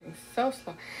So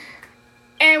slow.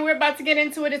 And we're about to get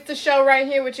into it. It's the show right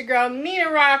here with your girl,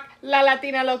 Nina Rock, La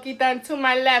Latina Loquita. And to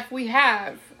my left, we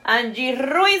have... Angie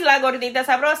Ruiz, la gordita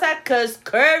sabrosa, cause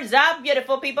curves are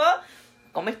beautiful, people.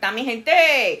 ¿Cómo está mi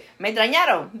gente? ¿Me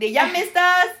extrañaron? Did y'all miss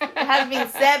us? It has been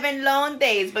 7 long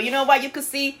days. But you know what? You could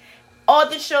see all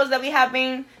the shows that we have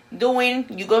been doing.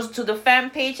 You go to the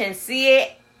fan page and see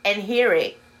it and hear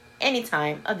it any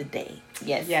time of the day.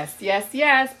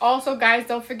 Yes. Also, guys,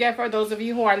 don't forget, for those of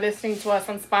you who are listening to us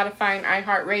on Spotify and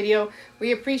iHeartRadio,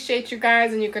 we appreciate you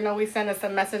guys, and you can always send us a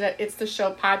message at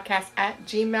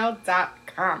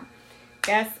itstheshowpodcast@gmail.com.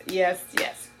 Yes.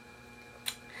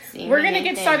 We're going to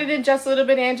get started in just a little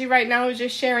bit. Angie right now is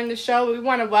just sharing the show. We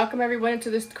want to welcome everyone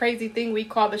into this crazy thing we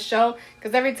call the show,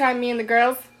 because every time me and the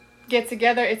girls get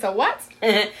together, it's a what?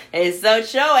 It's a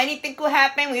show. Anything could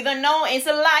happen. We don't know. It's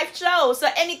a live show, so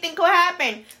anything could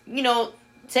happen. You know,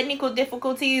 technical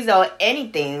difficulties or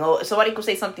anything, or somebody could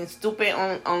say something stupid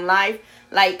on live.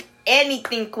 Like,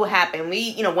 anything could happen.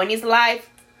 When it's live,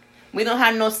 we don't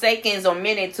have no seconds or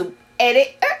minutes to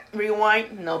edit,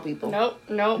 rewind. No, people. Nope.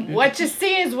 What you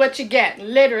see is what you get,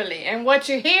 literally. And what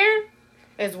you hear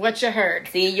is what you heard.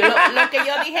 Sí, lo que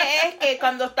yo dije es que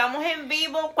cuando estamos en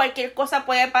vivo, cualquier cosa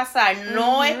puede pasar.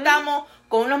 No estamos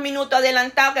con unos minutos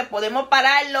adelantados que podemos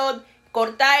pararlo,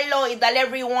 cortarlo y darle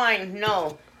rewind.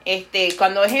 No.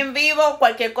 Cuando es en vivo,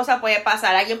 cualquier cosa puede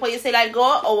pasar. Alguien puede decir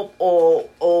algo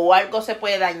o algo se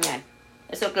puede dañar.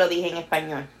 Eso que lo dije en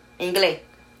español. En inglés.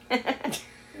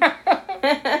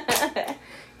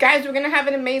 Guys, we're going to have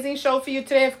an amazing show for you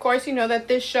today. Of course, you know that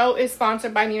this show is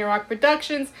sponsored by Nina Rock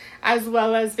Productions, as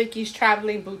well as Vicky's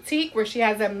Traveling Boutique, where she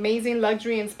has amazing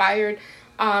luxury-inspired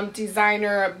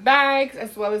designer bags,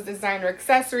 as well as designer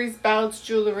accessories, belts,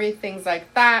 jewelry, things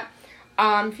like that.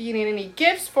 If you need any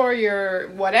gifts for your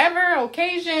whatever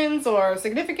occasions or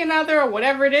significant other or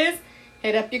whatever it is,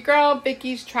 hit up your girl,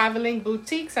 Vicky's Traveling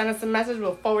Boutique. Send us a message.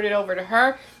 We'll forward it over to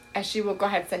her, and she will go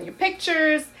ahead and send you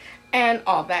pictures and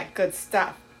all that good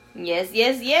stuff. Yes.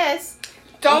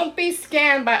 Don't be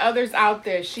scammed by others out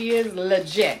there. She is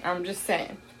legit. I'm just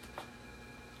saying.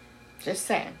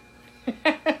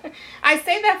 I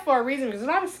say that for a reason, because there's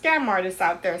a lot of scam artists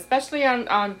out there, especially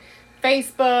on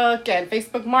Facebook and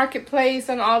Facebook Marketplace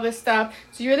and all this stuff.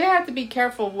 So you really have to be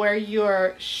careful where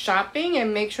you're shopping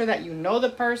and make sure that you know the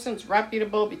person's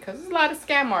reputable, because there's a lot of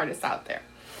scam artists out there.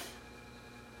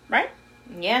 Right?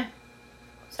 Yeah.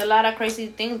 There's a lot of crazy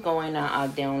things going on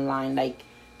out there online. Like,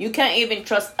 you can't even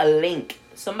trust a link.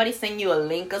 Somebody send you a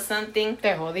link or something.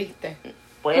 Te jodiste.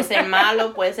 Puede ser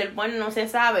malo, puede ser bueno, no se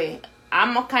sabe.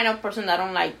 I'm a kind of person that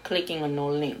don't like clicking on no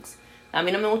links. A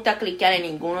mí no me gusta clicar en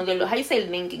ninguno de los... How do you say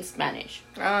link in Spanish?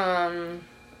 No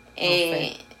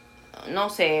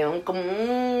sé,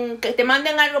 que te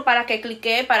manden algo para que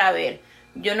clique para ver.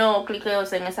 Yo no cliqueo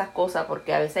en esas cosas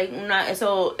porque a veces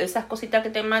esas cositas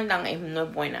que te mandan no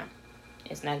es buena.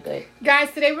 It's not good.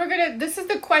 Guys, today this is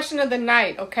the question of the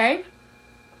night, okay?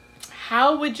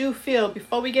 How would you feel?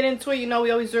 Before we get into it,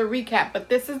 we always do a recap, but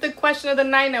this is the question of the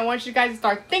night, and I want you guys to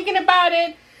start thinking about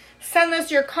it. Send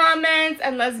us your comments,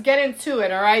 and let's get into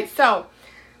it, all right? So,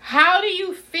 how do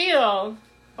you feel,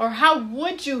 or how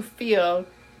would you feel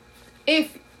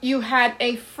if you had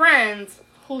a friend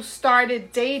who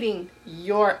started dating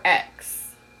your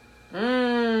ex?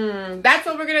 That's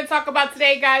what we're going to talk about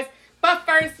today, guys. But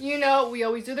first, we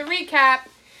always do the recap.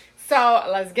 So,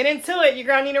 let's get into it. Your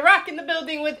girl Nina Rock in the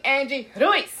building with Angie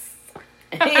Ruiz.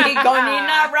 Go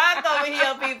Nina Rock over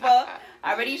here, people.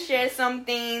 I already shared some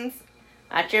things.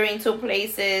 I share in 2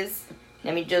 places.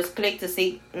 Let me just click to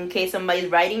see in case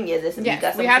somebody's writing. Yes,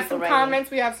 we have some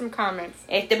comments.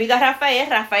 Viga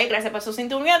Rafael, gracias por su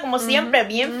sintonía. Como siempre,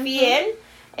 bien fiel.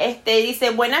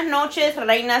 Dice, buenas noches,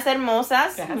 reinas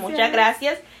hermosas. Gracias. Muchas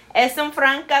gracias. Edson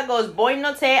Franca goes, buenas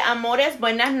noches, amores,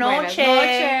 buenas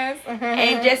noches.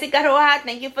 And Jessica Rojas,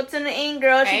 thank you for tuning in,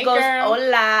 girl. She goes, girl.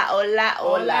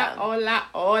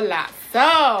 Hola.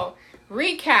 So,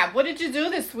 recap. What did you do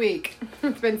this week?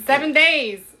 It's been 7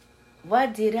 days.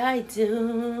 What did I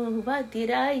do?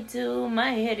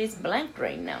 My head is blank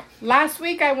right now. Last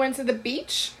week, I went to the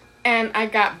beach, and I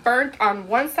got burnt on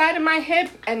one side of my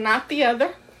hip and not the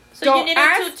other. So you needed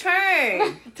to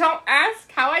turn. Don't ask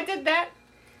how I did that.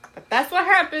 But that's what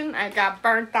happened. I got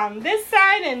burnt on this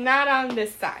side and not on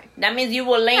this side. That means you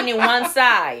were laying in one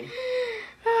side.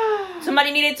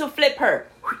 Somebody needed to flip her.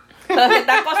 Se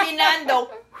está cocinando.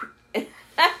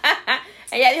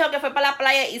 Ella dijo que fue para la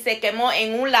playa y se quemó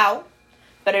en un lado,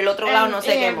 pero el otro lado no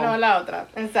se quemó. No, la otra.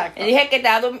 Exacto. Y dije que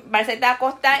parece que estaba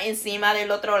acostada encima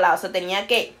del otro lado. O sea, tenía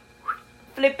que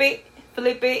flip it.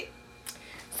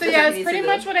 So yeah, that's pretty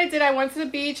much what I did. I went to the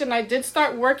beach and I did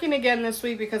start working again this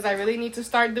week because I really need to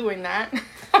start doing that.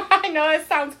 I know it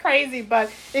sounds crazy,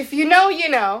 but if you know, you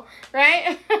know,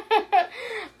 right?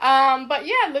 But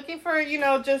yeah, looking for, you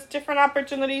know, just different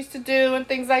opportunities to do and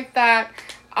things like that.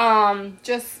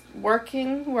 Just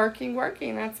working.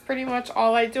 That's pretty much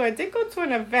all I do. I did go to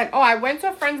an event. Oh, I went to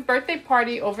a friend's birthday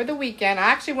party over the weekend. I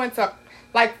actually went to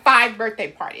like 5 birthday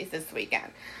parties this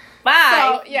weekend. 5?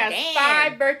 So, yes,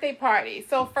 Damn. 5 birthday parties.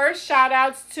 So first shout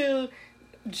outs to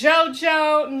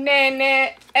Jojo,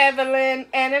 Nene, Evelyn,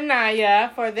 and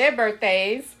Anaya for their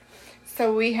birthdays.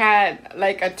 So we had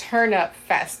like a turn up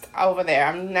fest over there.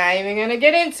 I'm not even going to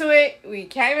get into it. We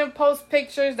can't even post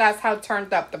pictures. That's how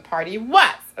turned up the party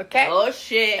was. Okay? Oh,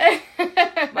 shit.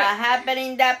 What happened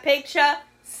in that picture?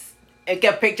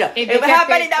 Get a picture. If it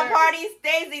happened in that party,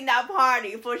 stays in that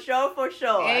party. For sure.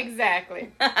 Exactly.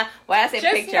 Why I say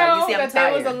Just picture? know You see, I'm that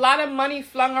tired. there was a lot of money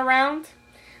flung around.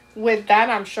 With that,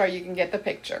 I'm sure you can get the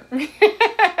picture. Money.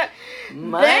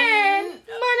 Then, money.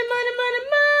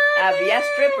 Había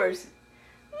strippers.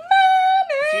 Money.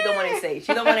 She don't want to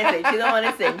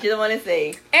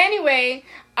say. Anyway,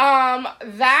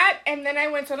 that, and then I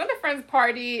went to another friend's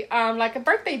party, like a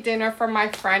birthday dinner for my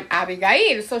friend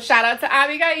Abigail. So shout out to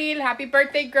Abigail. Happy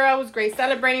birthday, girl. It was great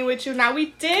celebrating with you. Now,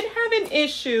 we did have an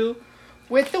issue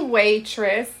with the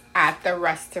waitress at the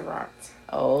restaurant.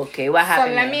 Okay, what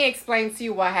happened? So let me explain to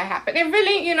you what had happened. It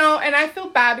really, you know, and I feel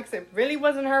bad because it really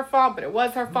wasn't her fault, but it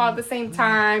was her fault at the same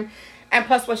time. And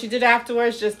plus, what she did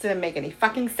afterwards just didn't make any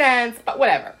fucking sense. But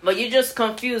whatever. But you just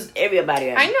confused everybody.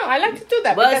 Right? I know. I like to do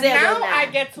that. Was because it, now was not? I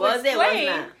get to Was it, explain.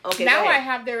 was not? Okay, now go ahead. I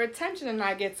have their attention and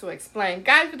I get to explain.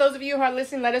 Guys, for those of you who are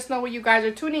listening, let us know where you guys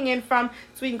are tuning in from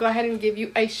so we can go ahead and give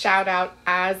you a shout out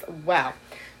as well.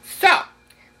 So,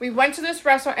 we went to this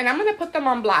restaurant, and I'm going to put them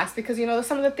on blast because, you know,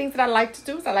 some of the things that I like to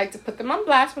do is I like to put them on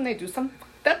blast when they do some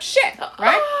fucked up shit,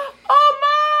 right? Oh,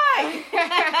 my!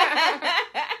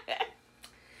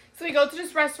 So we go to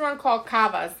this restaurant called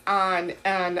Cavas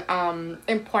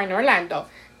in Point Orlando.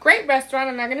 Great restaurant.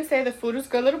 I'm not going to say the food was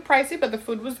good, a little pricey, but the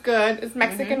food was good. It's a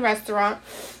Mexican restaurant.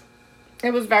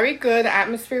 It was very good. The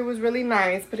atmosphere was really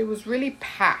nice, but it was really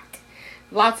packed.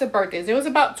 Lots of birthdays. There was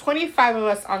about 25 of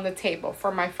us on the table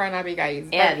for my friend Abigail's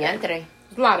birthday.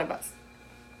 A lot of us.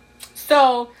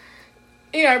 So,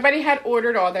 you know, everybody had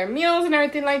ordered all their meals and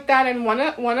everything like that. And one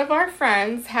of our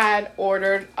friends had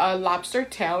ordered a lobster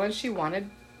tail and she wanted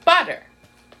butter.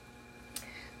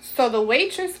 So the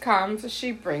waitress comes,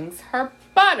 she brings her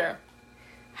butter.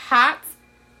 Hot,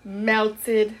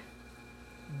 melted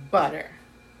butter.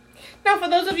 Now, for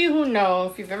those of you who know,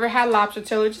 if you've ever had lobster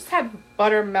tail, or just had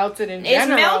butter melted in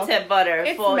general. It's melted butter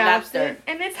for lobster.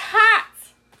 And it's hot.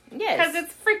 Yes. Because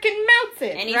it's freaking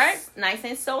melted, and right? it's nice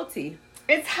and salty.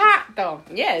 It's hot, though.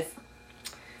 Yes.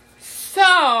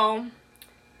 So,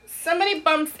 somebody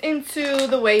bumps into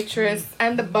the waitress,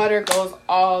 and the butter goes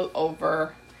all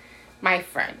over my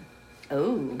friend.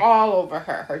 Ooh. All over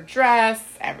her. Her dress,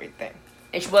 everything.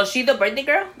 Was she the birthday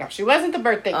girl? No, she wasn't the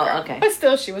birthday girl. Okay. But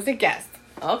still, she was a guest.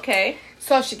 Okay.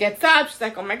 So she gets up. She's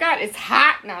like, oh my God, it's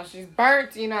hot. Now she's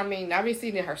burnt. You know what I mean? Obviously,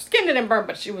 her skin didn't burn,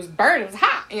 but she was burnt. It was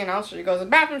hot, you know? So she goes to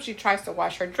the bathroom. She tries to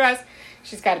wash her dress.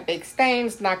 She's got a big stain.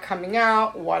 It's not coming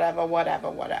out. Whatever.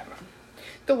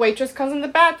 The waitress comes in the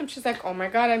bathroom. She's like, oh my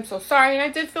God, I'm so sorry. And I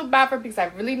did feel bad for her because I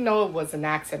really know it was an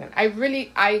accident.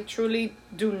 I truly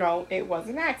do know it was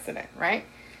an accident, right?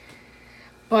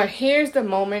 But here's the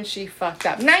moment she fucked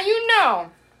up. Now, you know,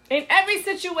 in every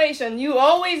situation, you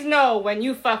always know when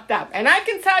you fucked up. And I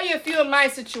can tell you a few of my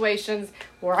situations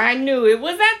where I knew it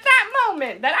was at that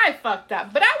moment that I fucked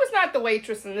up. But I was not the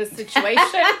waitress in this situation.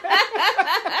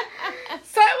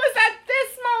 So it was at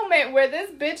this moment where this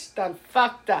bitch done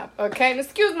fucked up, okay? And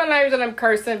excuse my language that I'm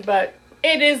cursing, but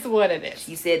it is what it is.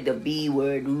 She said the B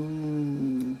word.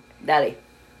 Ooh. Dale.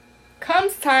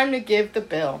 Comes time to give the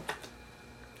bill.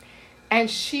 And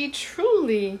she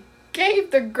truly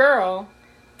gave the girl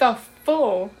the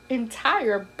full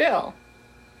entire bill.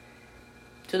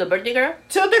 To the birthday girl?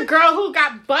 To the girl who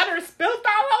got butter spilled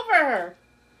all over her.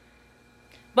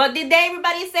 But did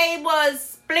everybody say it was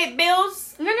split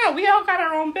bills? No, we all got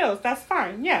our own bills. That's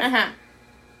fine, yeah. Uh-huh.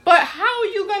 But how are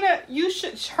you gonna,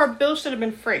 her bill should have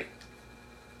been free.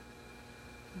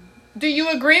 Do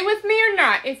you agree with me or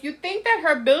not? If you think that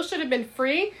her bill should have been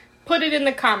free, put it in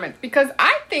the comments. Because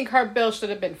I think her bill should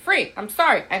have been free. I'm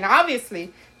sorry. And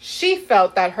obviously, she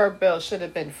felt that her bill should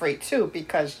have been free too.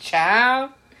 Because,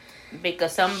 child.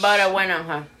 Because some butter went on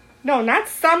her. No, not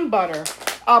some butter.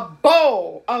 A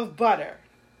bowl of butter.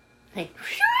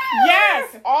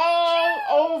 Yes, all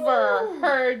over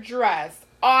her dress.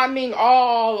 I mean,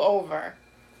 all over.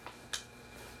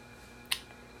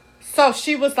 So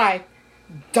she was like,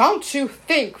 don't you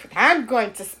think I'm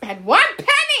going to spend 1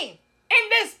 penny in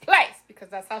this place? Because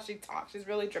that's how she talks. She's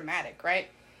really dramatic, right?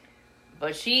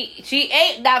 But she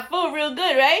ate that food real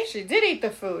good, right? She did eat the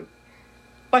food.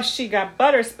 But she got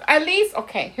butter. At least,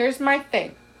 okay, here's my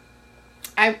thing.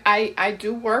 I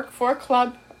do work for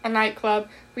a nightclub.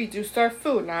 We do serve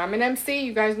food. Now, I'm an MC.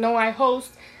 You guys know I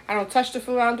host. I don't touch the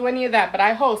food. I don't do any of that. But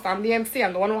I host. I'm the MC.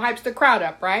 I'm the one who hypes the crowd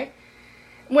up, right?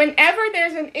 Whenever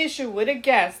there's an issue with a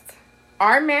guest,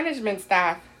 our management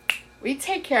staff, we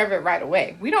take care of it right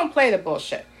away. We don't play the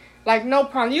bullshit. Like, no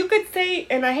problem. You could say,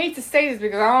 and I hate to say this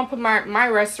because I don't put my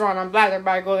restaurant on blast.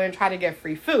 Everybody go there and try to get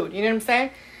free food. You know what I'm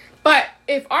saying? But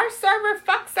if our server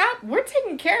fucks up, we're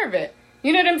taking care of it.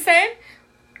 You know what I'm saying?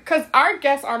 Because our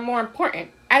guests are more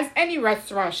important, as any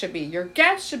restaurant should be. Your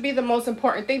guests should be the most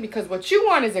important thing because what you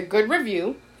want is a good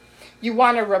review. You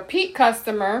want a repeat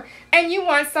customer, and you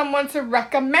want someone to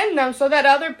recommend them so that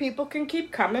other people can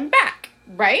keep coming back,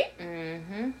 right?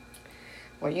 Mm-hmm.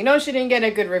 Well, you know she didn't get a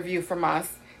good review from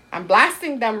us. I'm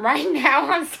blasting them right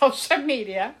now on social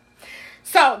media.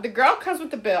 So the girl comes with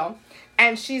the bill,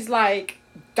 and she's like,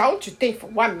 don't you think for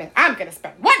 1 minute I'm going to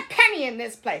spend 1 penny in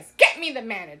this place. Get me the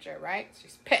manager, right?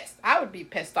 She's pissed. I would be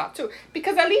pissed off too.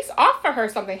 Because at least offer her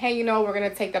something. Hey, you know, we're going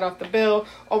to take that off the bill.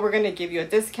 Or we're going to give you a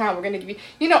discount. We're going to give you,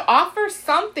 you know, offer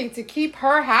something to keep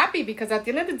her happy. Because at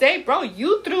the end of the day, bro,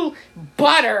 you threw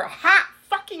butter, hot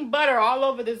fucking butter all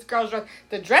over this girl's dress.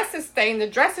 The dress is stained. The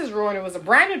dress is ruined. It was a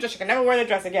brand new dress. She can never wear the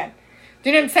dress again. Do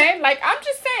you know what I'm saying? Like, I'm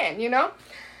just saying, you know.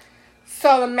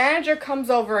 So the manager comes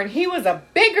over, and he was a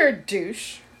bigger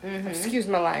douche. Mm-hmm. Excuse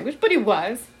my language, but he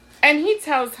was. And he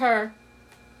tells her,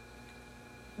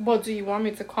 well, do you want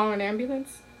me to call an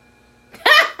ambulance?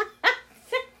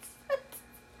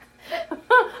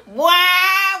 Why?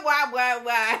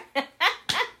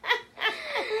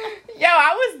 Yo,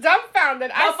 I was dumbfounded.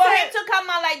 But for him to come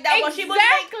out like that,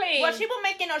 exactly. Was she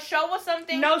making a show or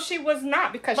something? No, she was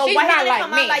not, because but she's why not did it like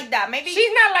come me. Out like that? Maybe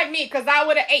she's not like me, because I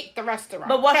would have ate the restaurant.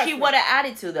 But what she would have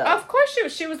attitude though? Of course she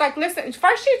was. She was like, listen.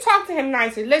 First she talked to him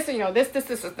nicely. Listen, you know, this has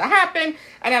to happen,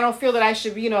 and I don't feel that I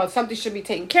should be, you know, something should be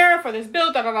taken care of for this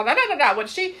bill. Da da da da da da. What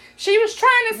she was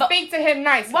trying to speak to him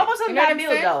nicely. What was on that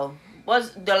bill though?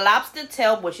 Was the lobster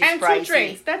tail, which is and pricey. 2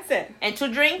 drinks. That's it. And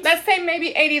 2 drinks? Let's say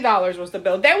maybe $80 was the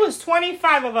bill. There was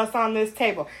 25 of us on this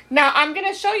table. Now, I'm going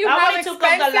to show you how expensive.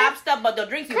 I only took up the lobster, but the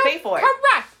drinks you pay for it.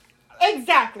 Correct.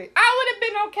 Exactly. I would have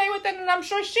been okay with it, and I'm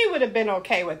sure she would have been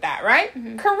okay with that, right?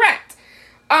 Mm-hmm. Correct.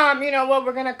 You know what?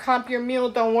 We're going to comp your meal.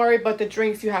 Don't worry, but the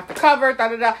drinks you have to cover. Da,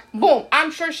 da, da. Boom.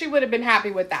 I'm sure she would have been happy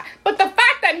with that. But the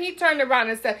fact that he turned around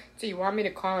and said, do you want me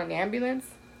to call an ambulance?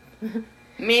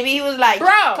 Maybe he was like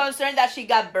concerned that she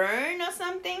got burned or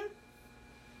something.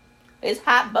 It's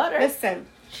hot butter. Listen,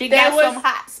 she got some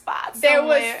hot spots. There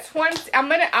was 20.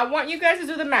 I want you guys to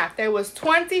do the math. There was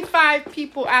 25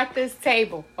 people at this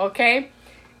table. Okay,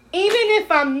 even if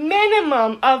a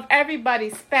minimum of everybody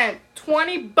spent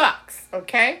 $20.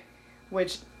 Okay,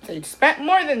 which they spent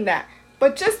more than that,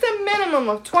 but just a minimum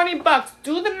of $20.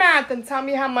 Do the math and tell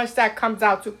me how much that comes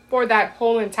out to for that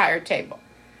whole entire table.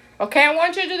 Okay, I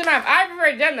want you to do the math. I've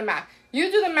already done the math.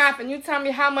 You do the math and you tell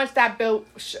me how much that bill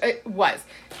was.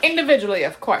 Individually,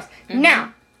 of course. Mm-hmm.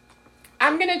 Now,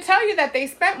 I'm going to tell you that they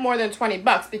spent more than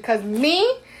 $20 because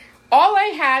all I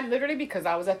had, literally because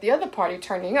I was at the other party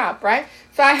turning up, right?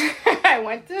 So I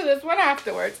went to this one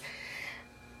afterwards.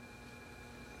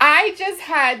 I just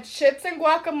had chips and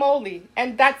guacamole,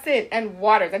 and that's it, and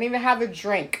water. I didn't even have a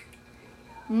drink.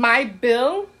 My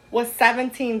bill was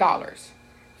 $17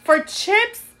 for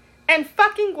chips and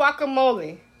fucking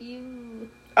guacamole. Ew.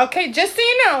 Okay, just so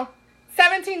you know,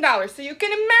 $17. So you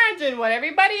can imagine what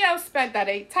everybody else spent that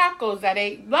ate tacos, that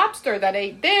ate lobster, that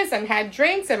ate this, and had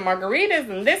drinks and margaritas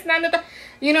and this and that.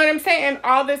 You know what I'm saying? And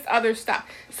all this other stuff.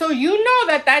 So you know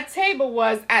that table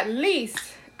was at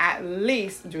least,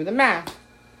 do the math.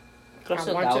 Close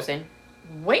to 1,000.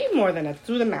 Way more than that.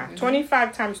 Do the math. Mm-hmm.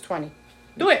 25 times 20.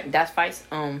 Do it. That's five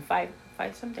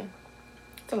something.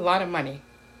 It's a lot of money.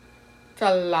 It's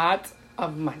a lot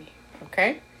of money.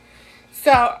 Okay?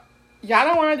 So, y'all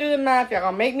don't want to do the math. Y'all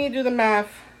gonna make me do the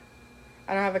math.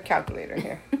 I don't have a calculator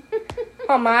here.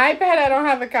 On my iPad, I don't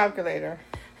have a calculator.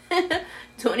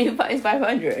 25 is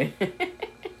 500.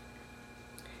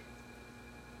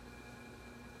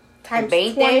 Times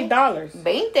 $20.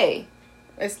 20.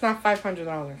 It's not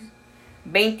 $500.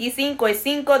 25 es 5,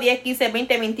 10, 15,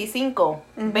 20, 25.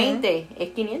 Mm-hmm. 20 es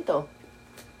 500.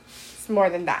 It's more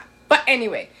than that. But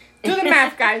anyway, do the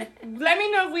math, guys. Let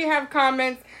me know if we have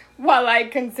comments while I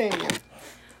continue.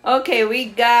 Okay, we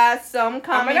got some I'm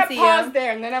comments gonna here. pause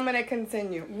there and then I'm gonna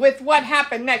continue with what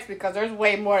happened next because there's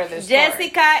way more to this.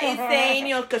 Jessica is saying,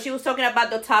 because she was talking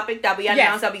about the topic that we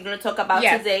announced that we're going to talk about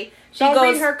today. She Don't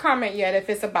goes, read her comment yet if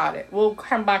it's about it. We'll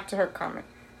come back to her comment.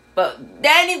 but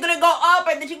then it's going to go up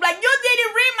and then she's like, you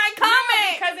didn't read my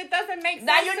comment. No, because it doesn't make sense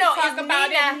now you know, to talk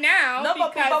about it now. No,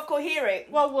 but because, people could hear it.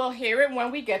 well, we'll hear it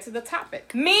when we get to the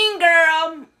topic. Mean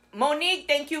Girl. Monique,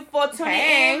 thank you for tuning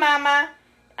in, mama.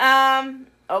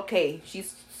 Okay,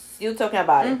 she's still talking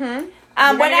about it.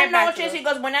 Mm-hmm. Buenas noches, she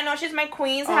goes, buenas noches, my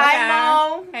queens. Hola. Hi,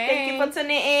 Mo. Hey. Thank you for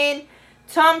tuning in.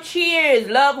 Tom, cheers.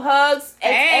 Love hugs.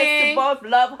 Hey. XX to both.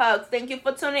 Love hugs. Thank you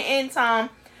for tuning in, Tom.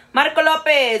 Marco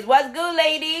Lopez, what's good,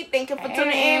 lady? Thank you for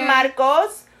tuning in,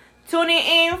 Marcos. Tuning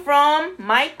in from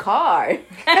my car.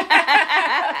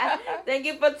 Thank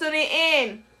you for tuning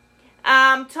in.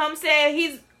 Tom said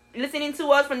he's listening to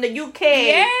us from the UK.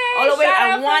 Yay, all the way shout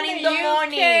at 1 in the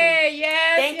morning.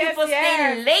 Yes, Thank you for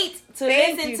staying late to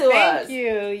listen to us. Thank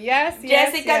you. Yes,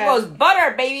 Jessica goes,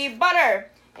 butter, baby, butter.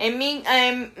 And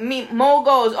me Mo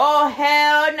goes, oh,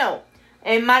 hell no.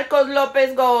 And Marcos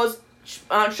Lopez goes,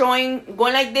 going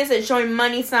like this and showing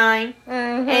money sign.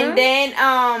 Mm-hmm. And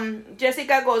then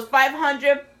Jessica goes,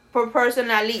 500 per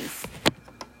person at least.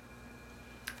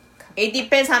 It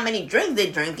depends how many drinks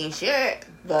they drinking, shit.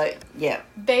 But yeah,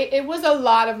 it was a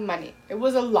lot of money. It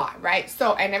was a lot, right?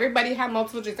 So, and everybody had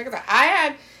multiple drinks. Like I said, I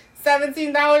had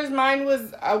 $17. Mine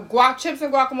was guac chips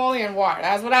and guacamole and water.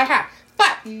 That's what I had.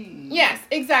 But yes,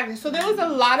 exactly. So there was a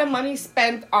lot of money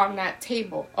spent on that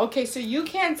table. Okay, so you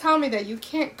can't tell me that you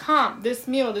can't comp this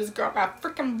meal. This girl got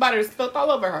freaking butter spilled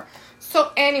all over her.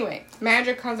 So anyway,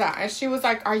 manager comes out and she was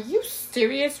like, "Are you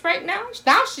serious right now?"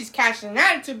 Now she's catching an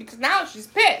attitude because now she's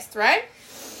pissed, right?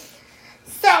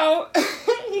 So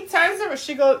he turns to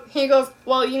her. He goes,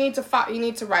 "Well, you need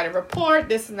to write a report,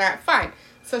 this and that." Fine.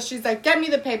 So she's like, "Get me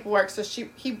the paperwork." So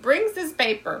he brings this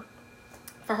paper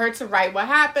for her to write what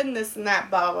happened, this and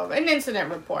that, blah, blah, blah. An incident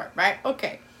report, right?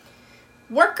 Okay.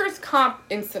 Workers' comp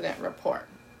incident report.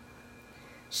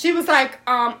 She was like,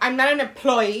 I'm not an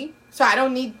employee, so I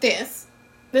don't need this.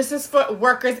 This is for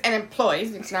workers and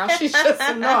employees. Now she's just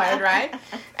annoyed, right?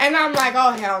 And I'm like,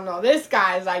 oh, hell no. This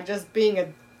guy is like just being a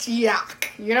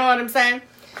dick. You know what I'm saying?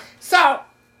 So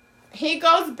he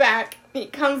goes back. He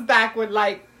comes back with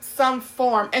like some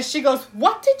form. And she goes,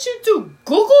 what did you do?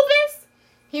 Google this?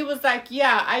 He was like,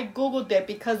 yeah, I Googled it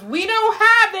because we don't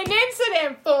have an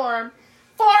incident form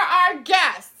for our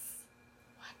guests.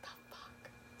 What the fuck?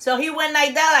 So he went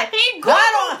like that, like, he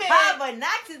I don't have an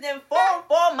accident form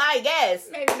for my guests.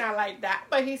 Maybe not like that.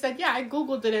 But he said, yeah, I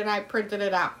Googled it and I printed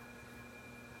it out.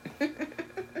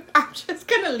 I'm just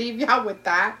going to leave y'all with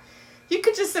that. You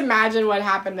could just imagine what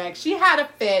happened next. She had a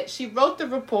fit. She wrote the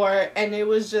report and it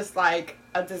was just like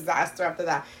a disaster after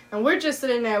that. And we're just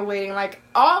sitting there waiting. Like,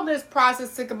 all this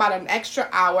process took about an extra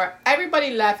hour.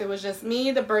 Everybody left. It was just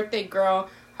me, the birthday girl,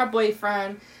 her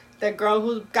boyfriend, the girl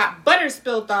who got butter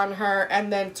spilled on her,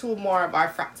 and then two more of our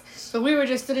friends. So we were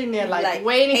just sitting there like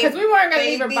waiting because we weren't going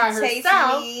to leave her by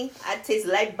herself. Me. I taste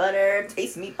like butter.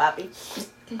 Taste me, Poppy.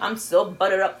 I'm so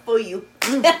buttered up for you.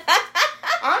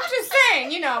 I'm just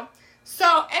saying, you know.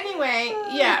 So anyway,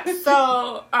 yeah.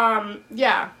 So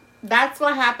yeah. That's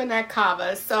what happened at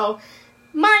Cava. So,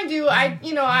 mind you,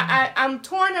 I'm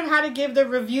torn on how to give the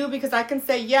review because I can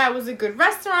say, yeah, it was a good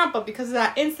restaurant, but because of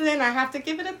that incident, I have to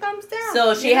give it a thumbs down.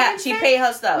 So she paid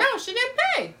her stuff. No, she didn't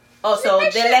pay. Oh, so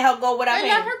they let her go without paying.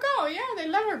 They let her go. Yeah, they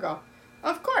let her go.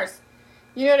 Of course.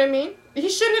 You know what I mean? He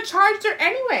shouldn't have charged her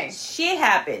anyway. Shit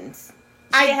happens.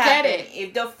 I get it.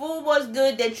 If the food was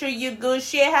good, they treat you good,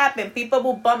 shit happen. People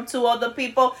will bump to other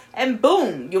people, and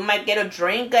boom, you might get a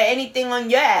drink or anything on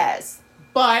your ass.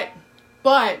 But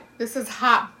this is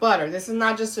hot butter. This is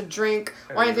not just a drink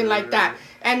or anything like that.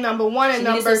 And number one and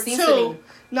number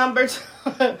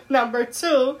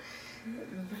two,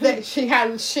 that she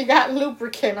got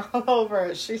lubricant all over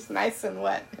her. She's nice and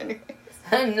wet.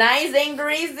 Nice and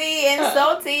greasy and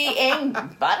salty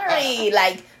and buttery,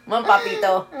 like. Come on,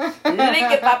 papito.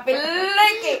 Lick it, papi.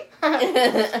 Lick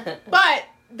it. But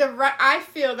I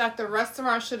feel that the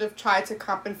restaurant should have tried to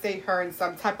compensate her in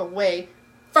some type of way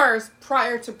first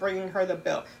prior to bringing her the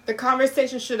bill. The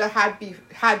conversation should have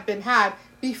been had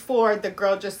before the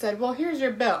girl just said, well, here's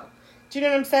your bill. Do you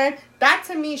know what I'm saying? That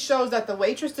to me shows that the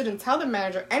waitress didn't tell the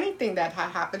manager anything that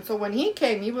had happened. So when he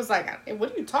came, he was like, hey,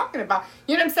 what are you talking about?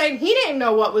 You know what I'm saying? He didn't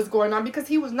know what was going on because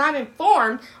he was not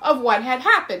informed of what had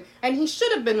happened. And he should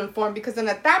have been informed because then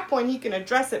at that point he can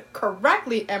address it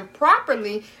correctly and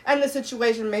properly and the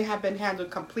situation may have been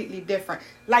handled completely different.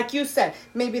 like you said,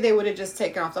 maybe they would have just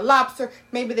taken off the lobster.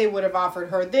 Maybe they would have offered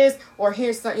her this, or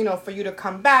here's some, for you to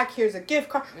come back. Here's a gift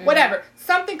card, whatever.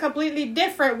 Something completely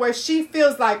different where she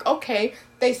feels like, okay,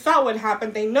 they saw what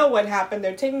happened. They know what happened.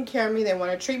 They're taking care of me. They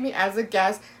want to treat me as a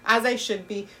guest, as I should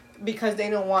be, because they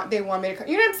want me to come.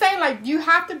 You know what I'm saying? Like, you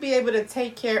have to be able to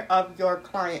take care of your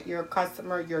client, your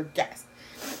customer, your guest.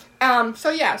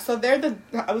 So they're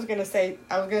I was gonna say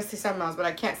something else, but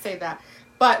I can't say that.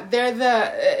 But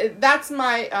that's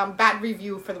my bad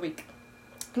review for the week.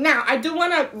 Now, I do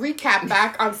want to recap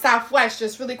back on Southwest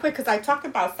just really quick, because I talked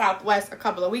about Southwest a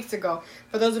couple of weeks ago.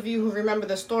 For those of you who remember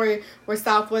the story where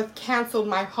Southwest canceled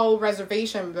my whole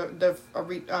reservation, the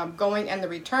going and the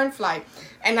return flight,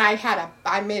 and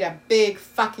I made a big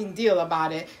fucking deal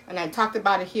about it, and I talked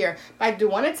about it here. But I do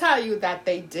want to tell you that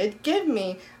they did give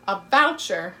me a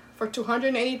voucher for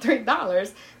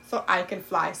 $283 so I can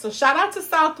fly. So shout out to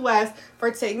Southwest for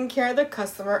taking care of the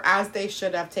customer as they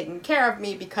should have taken care of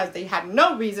me, because they had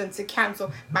no reason to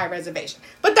cancel my reservation.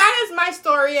 But that is my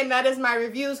story, and that is my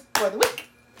reviews for the week.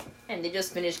 And they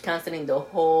just finished canceling the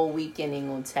whole weekend in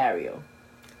Ontario.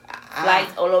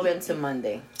 Flights all over until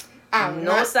Monday.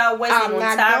 Southwest in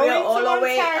Ontario all the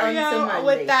way until Monday.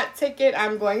 With that ticket,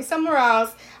 I'm going somewhere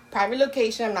else. Private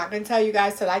location. I'm not going to tell you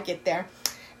guys till I get there.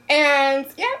 And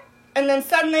yeah. And then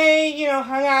Sunday,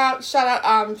 hung out. Shout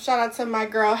out to my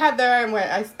girl Heather, and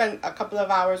I spent a couple of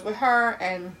hours with her,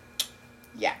 and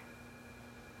yeah.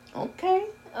 Okay.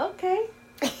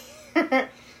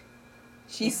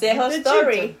 She said her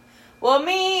story. Well,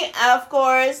 me, of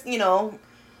course,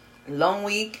 long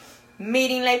week,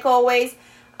 meeting like always.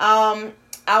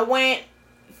 I went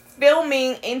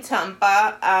filming in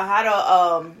Tampa. I had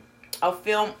a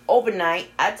film overnight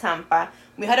at Tampa.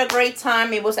 We had a great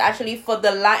time. It was actually for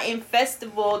the Latin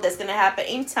Festival that's going to happen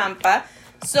in Tampa.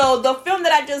 So the film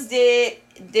that I just did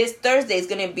this Thursday is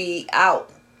going to be out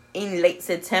in late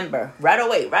September. Right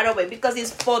away. Because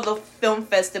it's for the film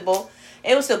festival.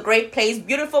 It was a great place.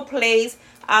 Beautiful place.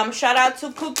 Shout out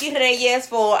to Cookie Reyes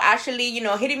for actually,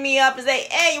 hitting me up and say,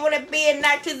 hey, you want to be an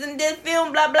actress in this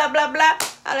film? Blah, blah, blah, blah.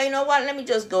 I'm like, you know what? Let me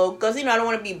just go. Because, I don't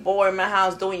want to be bored in my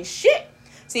house doing shit.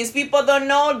 Since people don't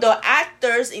know, the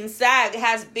actors in SAG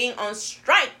has been on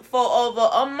strike for over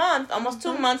a month, almost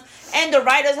 2 months. And the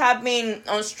writers have been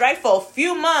on strike for a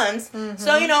few months.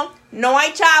 So, no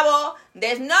hay chavo.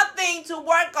 There's nothing to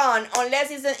work on unless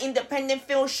it's an independent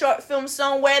film, short film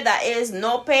somewhere that is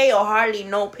no pay or hardly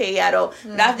no pay at all.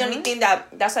 That's the only thing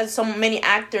that's why so many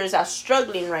actors are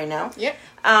struggling right now. Yep.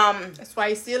 That's why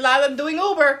you see a lot of them doing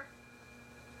Uber.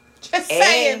 Just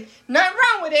saying. Nothing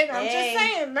wrong with it. I'm just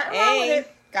saying. Nothing wrong with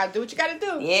it. Gotta do what you gotta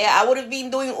do. Yeah, I would have been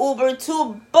doing Uber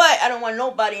too, but I don't want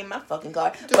nobody in my fucking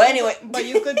car. But anyway. But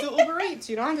you could do Uber Eats.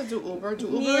 You don't have to do Uber. Do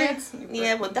Uber Eats.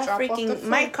 Yeah, but that freaking,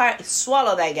 my car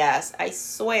swallowed that gas. I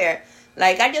swear.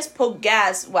 Like, I just put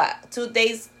gas,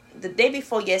 the day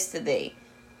before yesterday,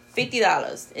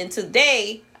 $50. And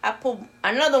today, I put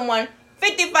another one,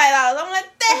 $55. I'm like,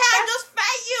 the hell, I just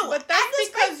fight you. But that's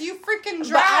because you freaking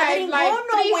drive like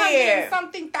 300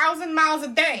 something thousand miles a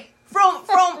day. From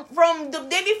the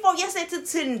day before yesterday to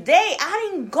today, I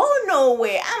didn't go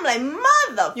nowhere. I'm like,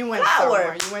 mother. You went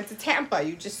somewhere. You went to Tampa.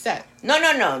 You just said. No.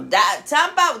 That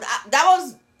Tampa, that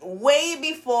was way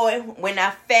before when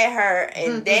I fed her,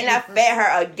 and then I fed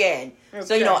her again. Okay.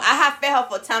 So I have fed her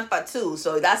for Tampa too.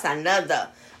 So that's another.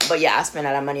 But yeah, I spent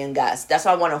a lot of money on gas. That's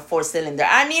why I want a 4-cylinder.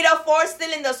 I need a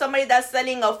 4-cylinder. Somebody that's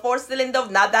selling a 4-cylinder,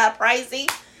 not that pricey.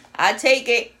 I take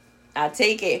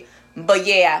it. But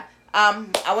yeah.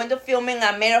 I went to filming.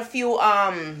 I met a few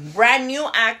brand new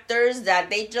actors that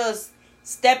they just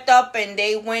stepped up and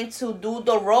they went to do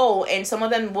the role, and some of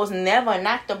them was never an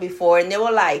actor before, and they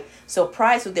were like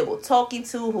surprised who they were talking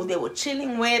to, who they were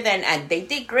chilling with, and they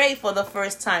did great for the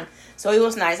first time. So it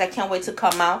was nice. I can't wait to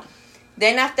come out.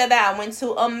 Then after that, I went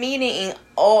to a meeting in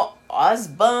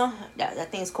Osmond.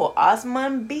 That thing's called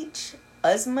Osmond Beach.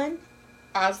 Osmond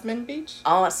Beach.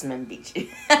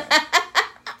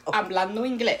 Hablando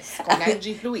inglés con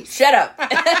Angie Luis. Shut up.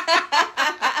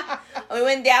 I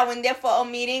went there for a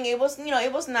meeting. It was,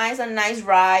 it was nice, a nice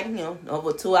ride,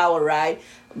 over 2-hour ride,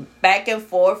 back and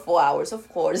forth, 4 hours, of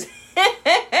course.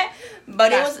 But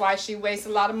that's why she wastes a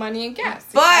lot of money in gas.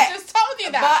 But I just told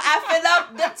you that. But I filled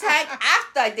up the tank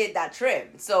after I did that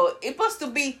trip, so it supposed to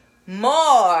be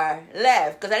more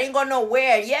left because I didn't go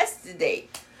nowhere yesterday.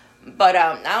 But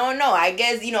I don't know. I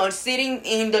guess sitting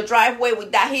in the driveway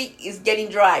with that heat is getting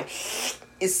dry.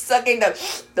 It's sucking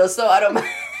the soul out of my.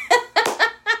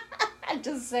 I'm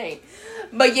just saying.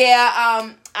 But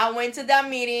yeah, I went to that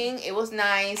meeting. It was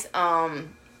nice. I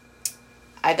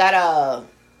got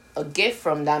a gift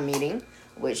from that meeting.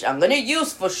 which I'm gonna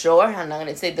use for sure. I'm not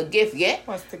gonna say the gift yet.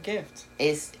 What's the gift?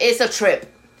 It's a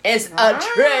trip. It's a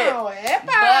trip.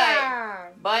 Epa.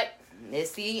 But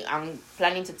let's see. I'm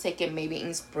planning to take it maybe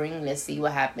in spring. Let's see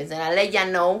what happens, and I'll let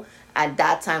y'all know at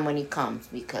that time when it comes,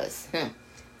 because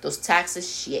those taxes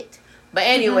shit. But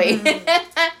anyway, and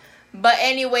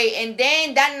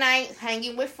then that night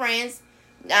hanging with friends.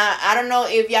 I don't know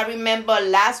if y'all remember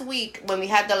last week when we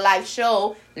had the live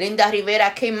show, Linda Rivera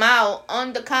came out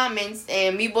on the comments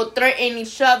and we were threatening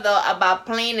each other about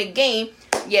playing a game.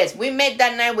 Yes, we met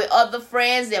that night with other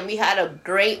friends and we had a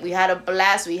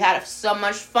blast. We had so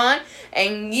much fun.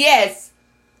 And yes,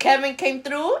 Kevin came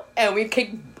through and we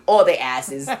kicked all their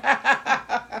asses.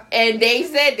 And they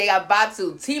said they are about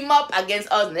to team up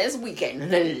against us next weekend.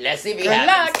 Let's see if it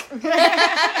happens. Good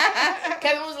luck.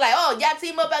 Kevin was like, oh, y'all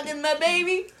team up against my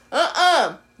baby?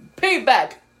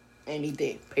 Payback. And he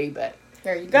did. Payback.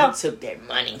 There you go. He took their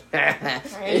money.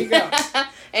 There you go.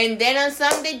 And then on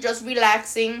Sunday, just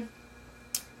relaxing,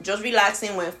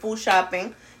 went food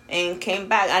shopping. And came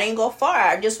back. I didn't go far.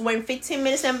 I just went 15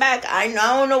 minutes and back. I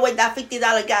don't know where that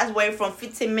 $50 gas went from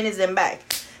 15 minutes and back.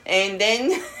 And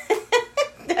then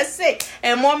that's it.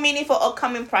 And more meaningful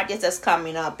upcoming projects that's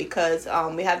coming up, because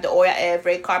we have the Oya Air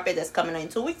red carpet that's coming out in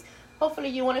 2 weeks. Hopefully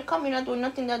you want to come. You're not doing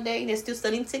nothing that day. They're still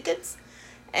selling tickets.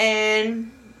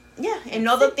 And yeah,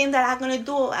 another thing that I'm going to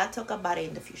do, I'll talk about it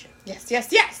in the future. Yes.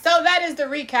 So that is the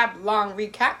recap, long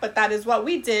recap, but that is what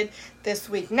we did this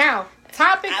week. Now,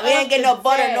 topic we ain't get no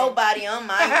butter nobody on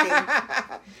my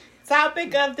thing.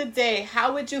 Topic of the day.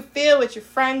 How would you feel if your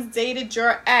friends dated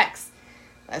your ex?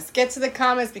 Let's get to the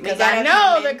comments, because I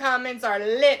know the comments are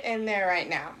lit in there right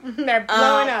now. They're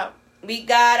blowing up. We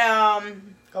got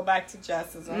go back to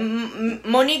Jess's one.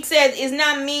 Monique says, it's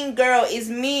not mean girl, it's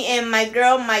me and my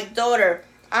girl, my daughter.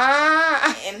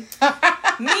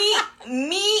 Me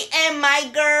and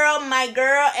my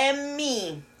girl and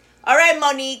me. All right,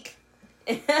 Monique.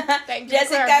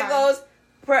 Jessica goes,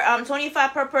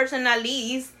 25 per person at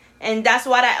least, and that's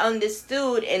what I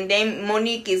understood. And then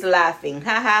Monique is laughing,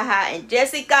 ha ha ha. And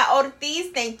Jessica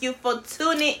Ortiz, thank you for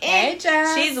tuning in. Hey,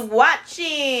 Jess. She's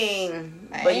watching.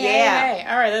 But Hey.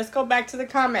 All right, let's go back to the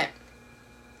comment.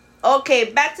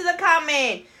 Okay, back to the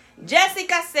comment.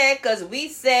 Jessica said, because we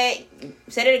said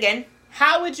it again.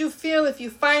 How would you feel if you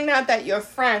find out that your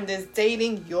friend is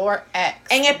dating your ex?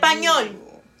 En español.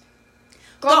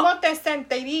 ¿Cómo te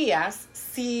sentirías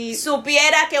si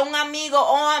supiera que un amigo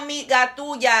o amiga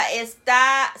tuya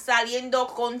está saliendo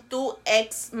con tu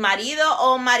ex marido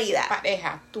o marida?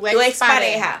 Tu ex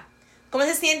pareja. ¿Cómo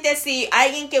se siente si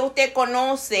alguien que usted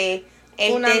conoce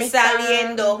esté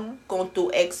saliendo con tu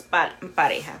ex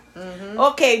pareja?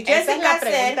 Okay, Jessica Esa es la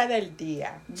pregunta del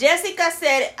día. Jessica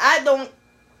said, I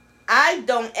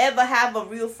don't ever have a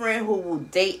real friend who will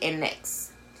date an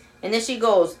ex. And then she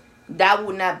goes, that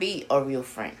would not be a real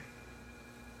friend.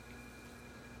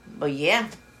 But yeah.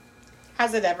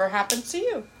 Has it ever happened to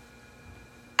you?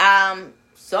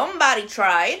 Somebody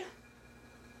tried.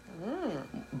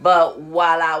 But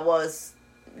while I was,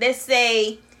 let's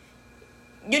say,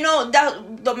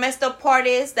 the messed up part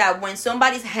is that when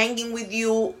somebody's hanging with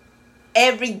you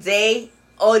every day,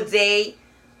 all day,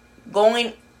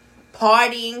 going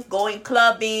partying, going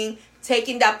clubbing,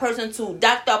 taking that person to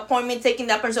doctor appointment, taking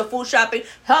that person food shopping,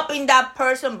 helping that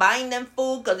person, buying them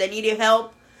food because they needed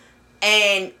help.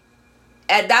 And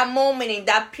at that moment, in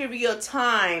that period of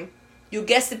time, you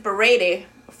get separated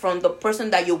from the person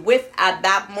that you're with at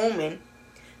that moment.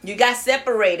 You got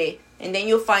separated, and then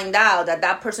you find out that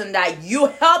that person that you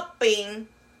helping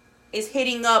is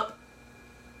hitting up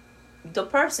the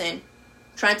person,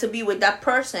 trying to be with that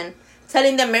person,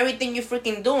 telling them everything you're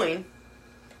freaking doing,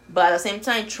 but at the same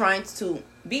time trying to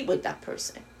be with that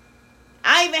person.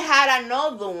 I even had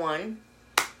another one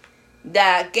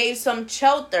that gave some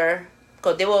shelter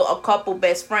because they were a couple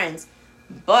best friends,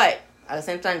 but at the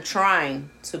same time trying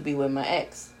to be with my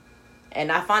ex.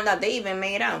 And I found out they even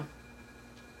made out.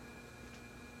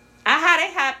 I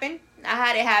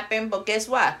had it happen, but guess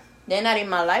what? They're not in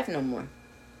my life no more.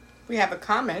 We have a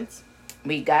comment.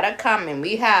 We got a comment.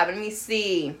 Let me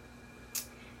see.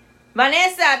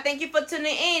 Vanessa, thank you for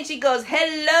tuning in. She goes,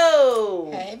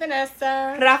 hello. Hey,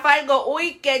 Vanessa. Rafael go,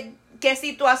 uy, qué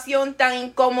situación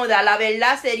tan incómoda. La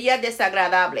verdad sería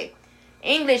desagradable.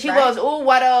 English, he goes, oh,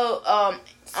 what a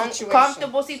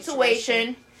uncomfortable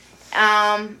situation.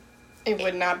 It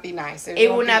would not be nice.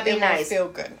 It would not be nice. Feel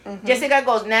good. Mm-hmm. Jessica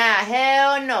goes, nah,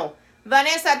 hell no.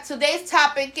 Vanessa, today's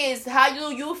topic is how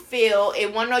do you feel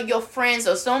if one of your friends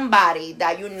or somebody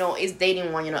that you know is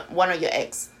dating one of your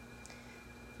ex?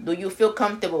 Do you feel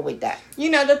comfortable with that?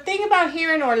 The thing about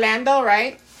here in Orlando,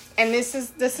 right? And this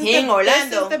is in Orlando.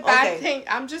 This is the bad thing.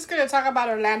 I'm just gonna talk about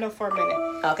Orlando for a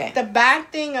minute. Okay. The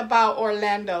bad thing about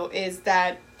Orlando is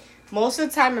that most of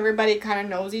the time everybody kind of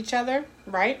knows each other,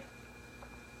 right?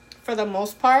 For the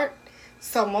most part.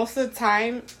 So most of the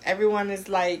time everyone is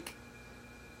like,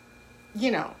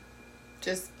 you know,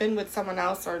 just been with someone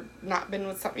else or not been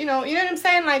with some, you know what I'm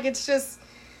saying? Like, it's just.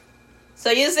 So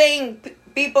you're saying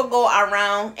people go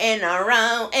around and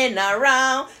around and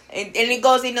around, and it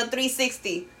goes in a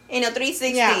 360. In a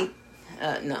 360.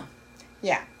 Yeah. No.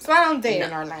 Yeah. So I don't date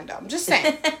in Orlando. I'm just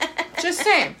saying. Just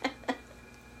saying.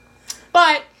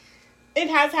 But it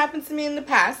has happened to me in the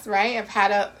past, right? I've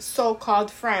had a so-called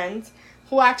friend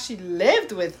who actually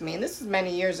lived with me, and this was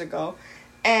many years ago.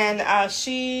 And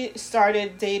she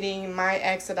started dating my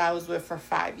ex that I was with for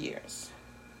 5 years.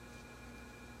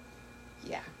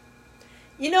 Yeah.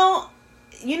 You know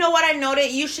what I know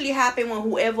that usually happen when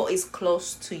whoever is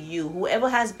close to you, whoever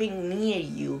has been near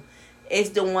you, is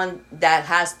the one that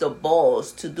has the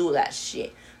balls to do that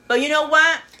shit. But you know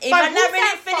what? If I'm not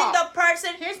really feeling the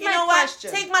person, you know what?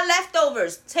 Take my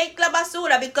leftovers. Take la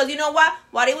basura. Because you know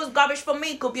what it was garbage for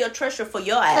me could be a treasure for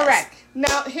your ass. Correct.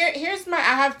 Now, here's I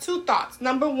have two thoughts.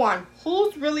 Number one,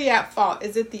 who's really at fault?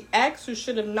 Is it the ex who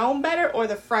should have known better or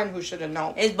the friend who should have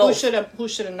known? It's both. Who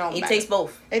should have known better? It takes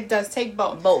both. It does take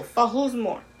both. Both. But who's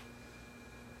more?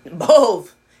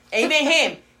 Both. Even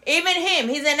him. Even him,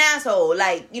 he's an asshole.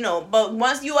 Like, you know, but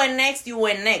once you are next, you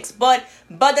are next. But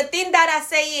the thing that I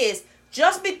say is,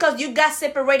 just because you got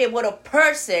separated with a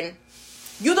person,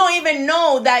 you don't even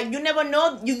know that, you never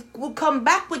know you will come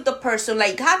back with the person.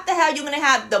 Like, how the hell you going to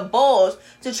have the balls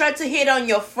to try to hit on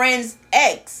your friend's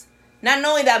ex? Not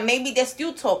knowing that maybe they're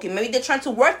still talking. Maybe they're trying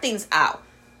to work things out.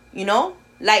 You know?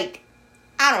 Like,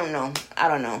 I don't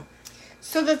know.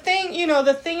 So the thing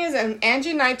is, and Angie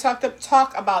and I talk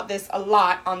about this a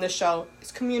lot on the show,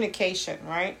 is communication,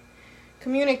 right?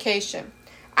 Communication.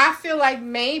 I feel like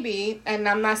maybe, and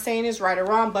I'm not saying it's right or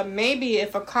wrong, but maybe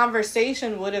if a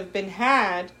conversation would have been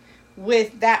had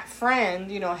with that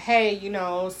friend, you know, hey, you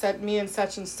know, said me and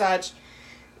such,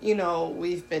 you know,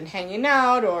 we've been hanging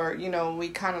out, or, you know, we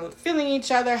kind of feeling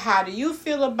each other. How do you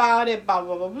feel about it? Blah,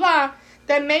 blah, blah, blah.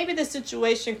 Then maybe the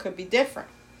situation could be different.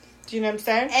 Do you know what I'm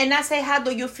saying? And I say, how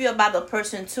do you feel about the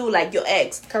person too, like your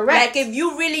ex? Correct. Like, if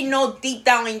you really know deep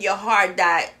down in your heart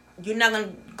that you're not going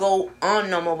to go on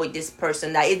no more with this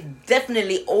person, that it's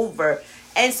definitely over.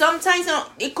 And sometimes, you know,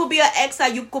 it could be an ex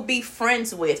that you could be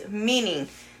friends with. Meaning,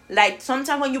 like,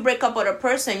 sometimes when you break up with a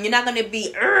person, you're not going to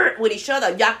be with each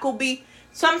other. Y'all could be,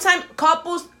 sometimes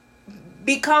couples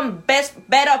become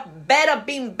better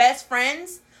being best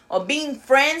friends or being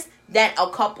friends than a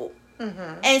couple.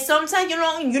 Mm-hmm. And sometimes, you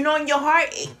know in your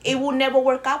heart, it will never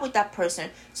work out with that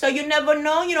person. So you never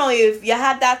know, you know, if you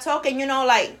have that talk and, you know,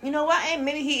 like, you know what, hey,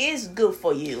 maybe he is good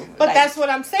for you. But like, that's what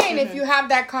I'm saying. Mm-hmm. If you have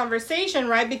that conversation,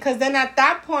 right? Because then at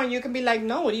that point, you can be like,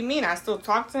 no, what do you mean? I still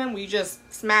talk to him. We just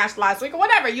smashed last week or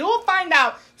whatever. You will find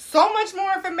out so much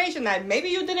more information that maybe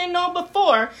you didn't know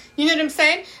before. You know what I'm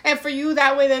saying? And for you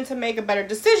that way then to make a better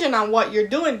decision on what you're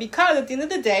doing. Because at the end of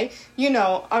the day, you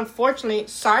know, unfortunately,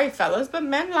 sorry fellas, but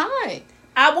men lie.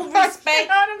 I will respect, you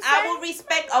know what I'm saying? I will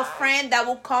respect a friend that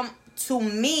will come to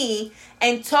me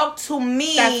and talk to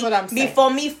me. That's what I'm saying. Before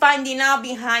me finding out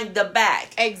behind the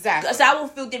back. Exactly. Because I will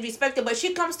feel disrespected. But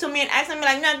she comes to me and asks me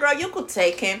like, nah, girl, you could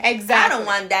take him. Exactly. I don't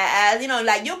want that ass. You know,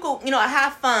 like, you could, you know,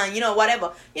 have fun, you know,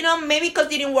 whatever. You know, maybe because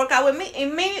it didn't work out with me,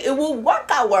 it will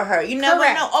work out with her. You never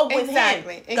know. Oh, with him.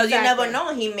 Because you never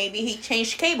know. He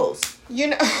changed cables. You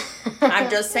know,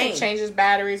 I'm just saying. Changes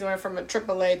batteries, went from a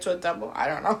AAA to a double. I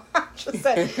don't know. I'm just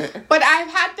saying. But I've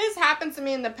had this happen to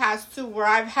me in the past too, where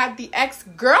I've had the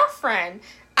ex-girlfriend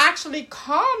actually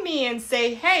call me and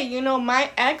say, hey, you know,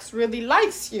 my ex really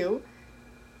likes you.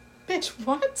 Bitch,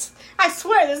 what? I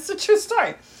swear, this is a true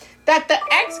story. That the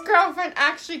ex-girlfriend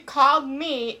actually called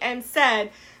me and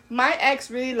said, my ex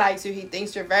really likes you. He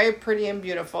thinks you're very pretty and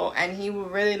beautiful, and he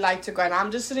would really like to go. And I'm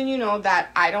just letting you know that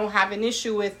I don't have an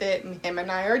issue with it. Him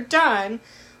and I are done.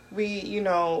 We, you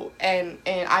know, and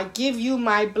I give you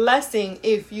my blessing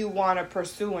if you want to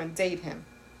pursue and date him.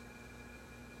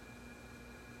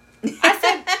 I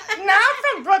said, nah, I'm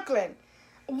from Brooklyn.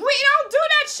 We don't do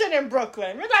that shit in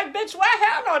Brooklyn. We're like, bitch, what?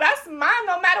 Hell no, that's mine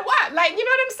no matter what. Like, you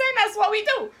know what I'm saying? That's what we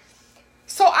do.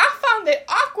 So I found it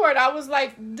awkward. I was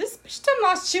like, this bitch done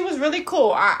lost. She was really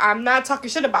cool. I'm not talking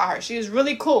shit about her. She was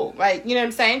really cool. Like, you know what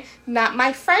I'm saying? Not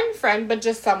my friend, but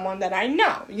just someone that I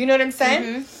know. You know what I'm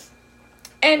saying? Mm-hmm.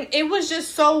 And it was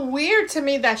just so weird to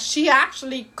me that she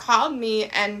actually called me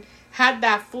and had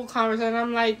that full conversation.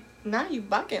 I'm like, nah, you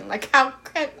bugging. Like, how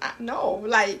can I? No.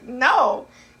 Like, no.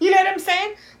 You know what I'm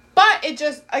saying? But it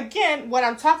just, again, what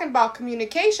I'm talking about,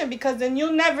 communication, because then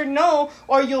you'll never know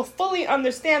or you'll fully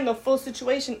understand the full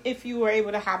situation if you were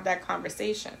able to have that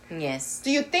conversation. Yes.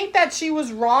 Do you think that she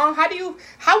was wrong?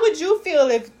 How would you feel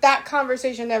if that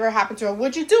conversation never happened to her?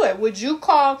 Would you do it? Would you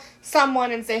call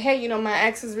someone and say, hey, my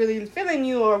ex is really feeling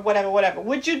you, or whatever?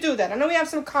 Would you do that? I know we have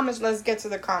some comments. Let's get to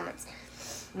the comments.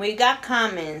 We got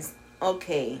comments.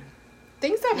 Okay.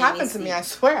 Things that happen to me, I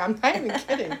swear. I'm not even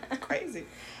kidding. It's crazy.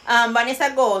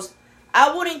 Vanessa goes,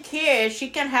 I wouldn't care. She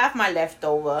can have my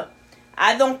leftover.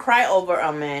 I don't cry over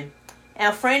a man.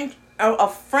 A friend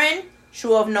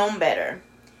should have known better.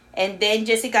 And then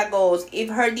Jessica goes, if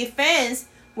her defense,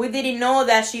 we didn't know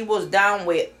that she was down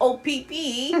with OPP.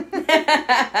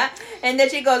 And then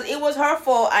she goes, it was her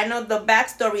fault. I know the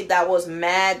backstory that was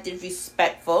mad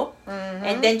disrespectful. Mm-hmm.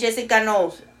 And then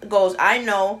Jessica goes, I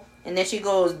know. And then she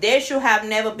goes, there should have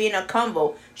never been a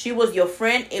convo. She was your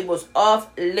friend. It was off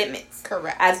limits.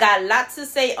 Correct. I got lots to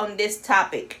say on this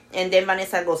topic. And then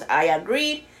Vanessa goes, I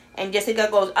agreed. And Jessica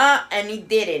goes, and he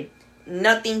didn't.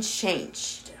 Nothing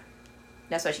changed.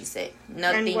 That's what she said.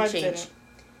 Nothing changed. Didn't?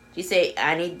 She said,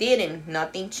 and he didn't.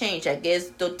 Nothing changed. I guess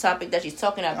the topic that she's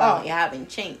talking about, it haven't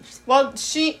changed. Well,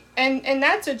 in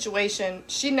that situation,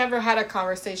 she never had a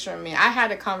conversation with me. I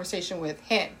had a conversation with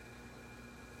him.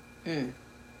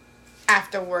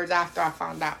 Afterwards, after I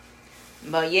found out.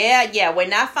 But yeah.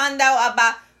 When I found out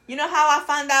about, how I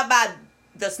found out about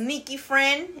the sneaky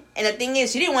friend? And the thing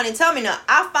is, she didn't want to tell me no.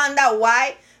 I found out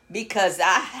why. Because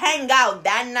I hang out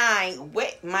that night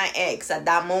with my ex at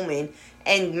that moment.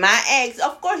 And my ex,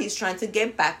 of course, he's trying to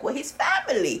get back with his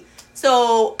family.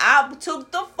 So I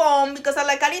took the phone because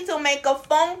I need to make a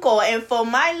phone call. And for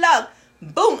my luck,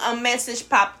 boom, a message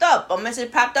popped up. A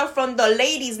message popped up from the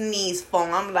lady's niece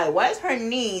phone. I'm like, why is her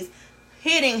niece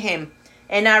hitting him?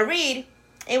 And I read,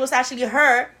 it was actually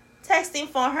her texting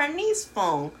from her niece's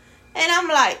phone. And I'm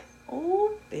like,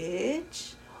 oh,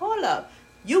 bitch, hold up.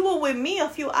 You were with me a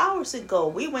few hours ago.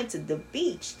 We went to the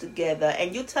beach together.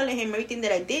 And you telling him everything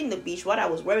that I did in the beach, what I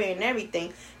was wearing and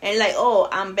everything. And like, oh,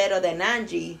 I'm better than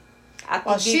Angie.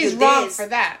 She's wrong for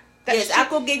that. I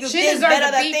could give you she this deserves better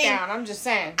a than beat down. I'm just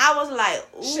saying. I was like,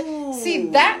 ooh.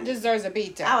 See, that deserves a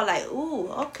beat down. I was like, ooh,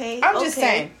 okay. I'm just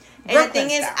saying. And the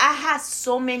thing is, I had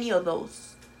so many of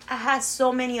those.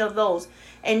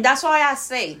 And that's why I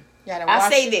say,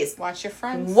 say this. Watch your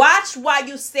friends. Watch what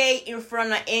you say in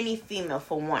front of any female,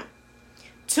 for one.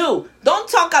 2, don't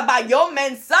talk about your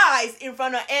man's size in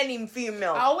front of any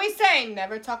female. I always say,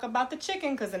 never talk about the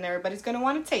chicken, because then everybody's going to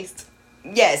want to taste.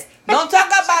 Yes. Don't talk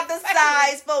about the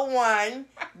size, for one.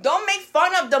 Don't make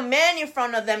fun of the man in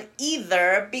front of them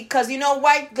either. Because you know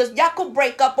why? Because y'all could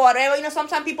break up or whatever.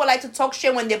 Sometimes people like to talk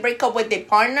shit when they break up with their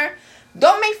partner.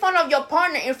 Don't make fun of your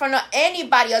partner in front of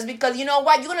anybody else. Because you know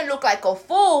what? You're going to look like a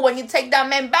fool when you take that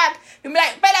man back. You'll be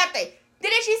like, espérate.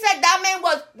 Didn't she say that man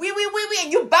was wee,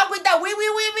 and you back with that wee?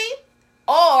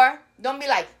 Or don't be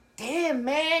like, damn,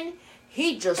 man.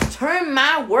 He just turned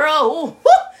my world.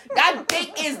 Ooh, that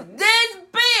dick is this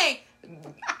big.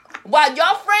 While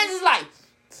your friends is like,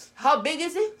 how big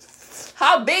is it?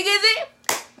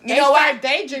 You know what? They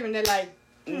start daydreaming. They're like,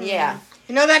 yeah.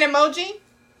 You know that emoji?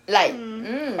 Like,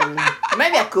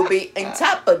 maybe I could be on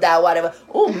top of that, whatever.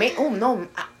 Oh, man. Oh, no.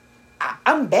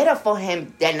 I'm better for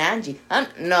him than Angie.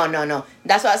 No.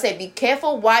 That's why I say, be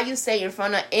careful what you say in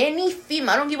front of any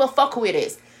female. I don't give a fuck who it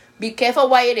is. Be careful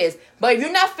why it is. But if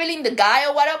you're not feeling the guy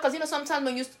or whatever, because, sometimes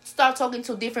when you start talking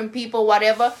to different people,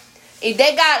 whatever, if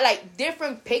they got,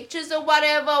 different pictures or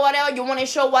whatever, you want to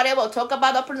show whatever, or talk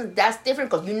about that person, that's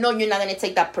different, because you're not going to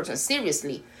take that person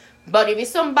seriously. But if it's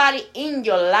somebody in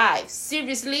your life,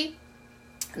 seriously,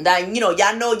 that,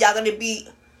 y'all know y'all going to be,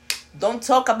 don't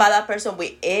talk about that person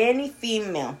with any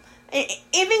female.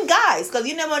 Even guys, because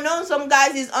you never know, some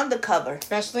guys is undercover.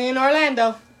 Especially in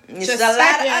Orlando. It's a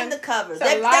lot of undercovers.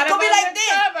 They could be like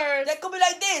this. They could be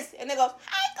like this. And they go,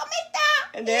 hi,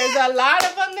 comita. And there's a lot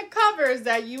of undercovers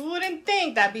that you wouldn't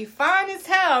think that be fine as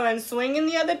hell and swing in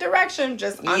the other direction.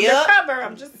 Just undercover.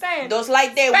 I'm just saying. Those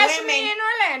like their women. Especially in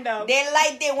Orlando. They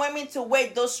like their women to wear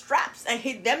those straps and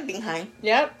hit them behind.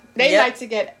 Yep. They like to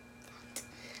get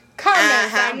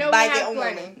comments. I know we have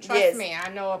plenty. Trust me. I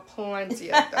know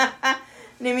plenty of them.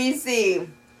 Let me see.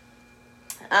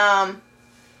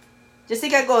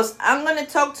 Jessica goes, I'm going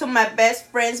to talk to my best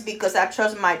friends because I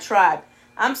trust my tribe.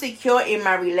 I'm secure in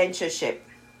my relationship.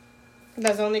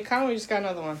 That's the only comment? We just got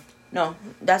another one. No,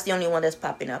 that's the only one that's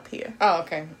popping up here. Oh,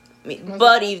 okay.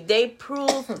 But if they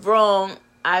prove wrong,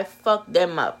 I fuck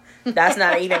them up. That's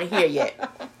not even here yet.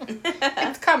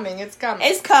 It's coming. It's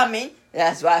coming.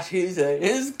 That's what she said.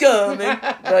 It's coming.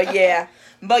 But yeah.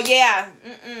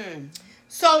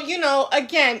 So,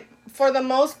 again, for the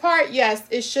most part, yes,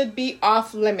 it should be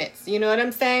off limits. You know what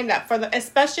I'm saying? That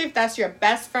especially if that's your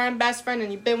best friend,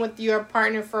 and you've been with your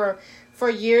partner for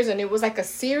years, and it was like a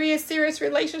serious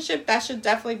relationship, that should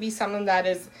definitely be something that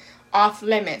is off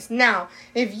limits. Now,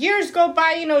 if years go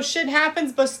by, shit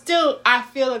happens, but still, I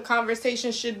feel a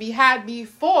conversation should be had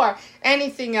before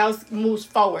anything else moves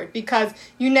forward, because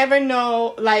you never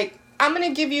know. Like, I'm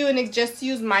gonna give you just to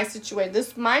use my situation.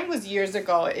 Mine was years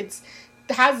ago. It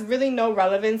has really no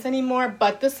relevance anymore,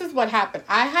 but this is what happened.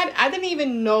 I didn't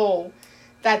even know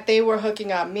that they were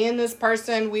hooking up. Me and this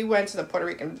person, we went to the Puerto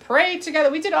Rican parade together.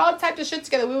 We did all types of shit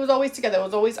together. We was always together. It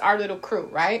was always our little crew,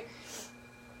 right?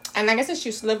 And I guess she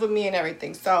used to live with me and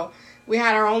everything. So we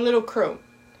had our own little crew.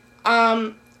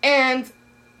 And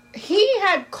he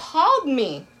had called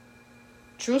me.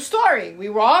 True story. We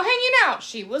were all hanging out.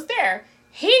 She was there.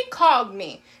 He called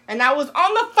me. And I was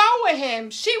on the phone with him.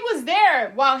 She was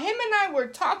there while him and I were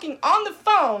talking on the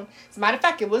phone. As a matter of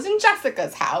fact, it was in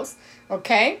Jessica's house.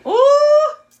 Okay?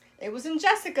 Ooh! It was in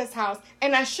Jessica's house.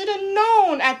 And I should have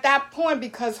known at that point,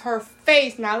 because her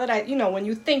face, now that when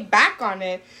you think back on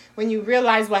it, when you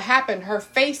realize what happened, her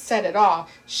face said it all.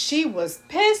 She was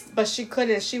pissed, but she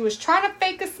couldn't. She was trying to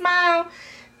fake a smile.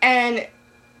 And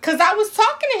because I was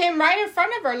talking to him right in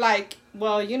front of her, like,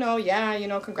 well,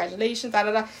 congratulations, da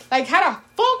da da. Like, had a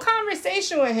full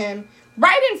conversation with him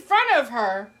right in front of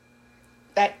her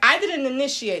that I didn't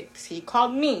initiate. He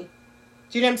called me.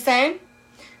 Do you know what I'm saying?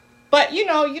 But, you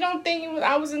don't think, and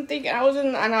I was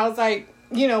like,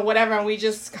 whatever. And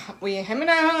him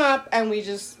and I hung up, and we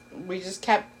just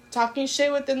kept talking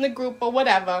shit within the group or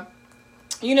whatever.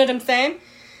 You know what I'm saying?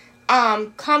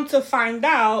 Come to find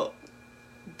out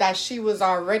that she was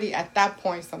already at that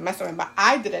point some messing with him, but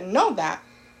I didn't know that.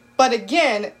 But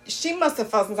again, she must have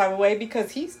felt some type of way,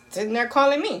 because he's sitting there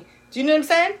calling me. Do you know what I'm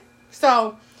saying?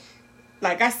 So,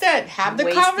 like I said, have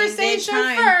the conversation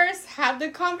first. Have the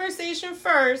conversation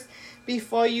first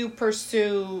before you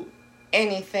pursue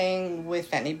anything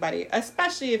with anybody,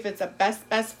 especially if it's a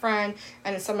best friend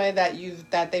and it's somebody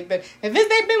they've been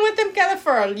with them together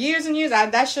for years and years.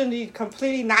 That shouldn't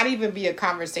completely not even be a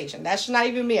conversation. That should not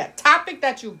even be a topic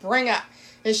that you bring up.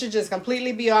 It should just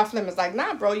completely be off limits. Like,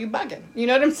 nah, bro, you bugging. You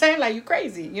know what I'm saying? Like, you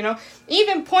crazy.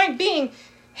 Even point being,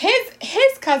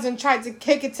 his cousin tried to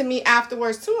kick it to me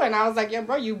afterwards too, and I was like, yo,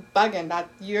 bro, you bugging. That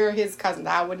you're his cousin.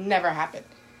 That would never happen.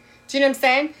 Do you know what I'm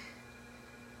saying?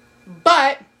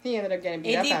 But he ended up getting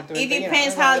beat up afterwards. It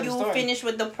depends how you finish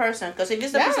with the person. Because if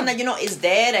it's the person that is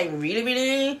dead and really,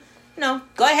 really,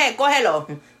 go ahead, cógelo.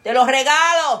 Te lo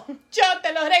regalo. Yo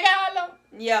te lo regalo.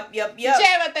 Yup.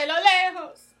 Llévatelo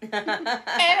lejos.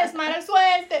 Eres mala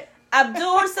suerte.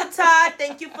 Abdul Sattar,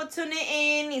 thank you for tuning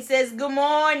in. He says, good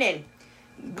morning.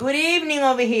 Good evening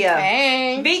over here.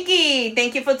 Hey. Vicky,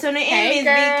 thank you for tuning in, Hey, Miss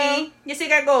girl. Vicky.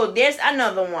 Jessica goes, there's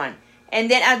another one. And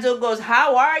then Abdul goes,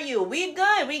 how are you? We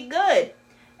good.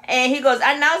 And he goes,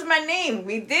 announce my name.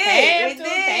 We did. Hey,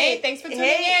 Hey, thanks for tuning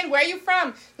in. Where are you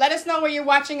from? Let us know where you're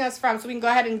watching us from so we can go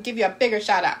ahead and give you a bigger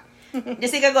shout out.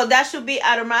 Jessica goes, that should be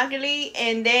automatically.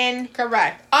 And then...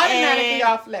 Correct. Automatically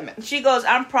off limits. She goes,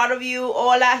 I'm proud of you.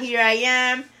 Hola, here I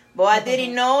am. But I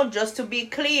didn't know, just to be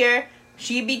clear,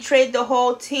 she betrayed the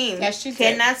whole team. Yes, she did.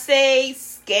 Can I say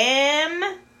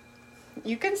scam?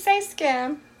 You can say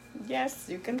scam. Yes,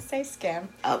 you can say scam.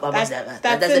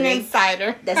 That's an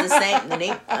insider. That's the same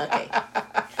name? Okay.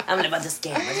 I'm about to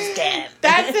scam.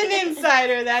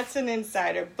 That's an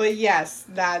insider. But yes,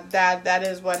 that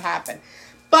is what happened.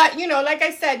 But, like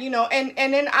I said,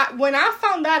 and then when I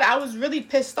found out, I was really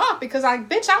pissed off because,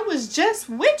 bitch, I was just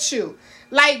with you.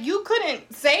 Like, you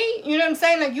couldn't say, you know what I'm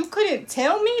saying? Like, you couldn't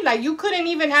tell me. Like, you couldn't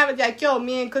even have it like, yo,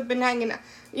 me and Cook been hanging out.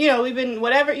 We've been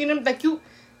whatever, like,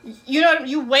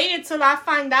 you waited till I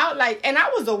find out. Like, and I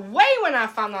was away when I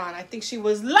found out. I think she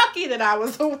was lucky that I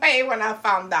was away when I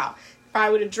found out.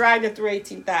 Probably would have dragged her through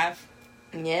 18th Ave.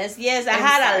 Yes. I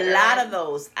had a lot of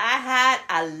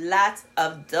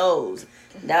those.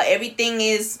 Now everything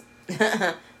is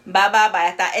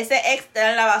bye. Ese ex está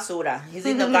en la basura. He's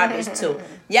in the garbage too.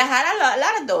 Yeah, I had a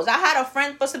lot of those. I had a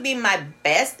friend supposed to be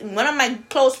one of my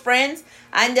close friends.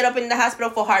 I ended up in the hospital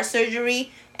for heart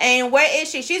surgery. And where is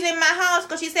she? She's in my house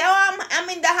because she said, I'm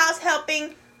in the house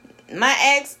helping my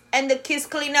ex and the kids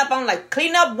clean up. I'm like,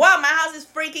 clean up what? My house is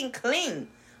freaking clean.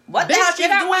 What the hell she's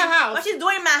doing? What she's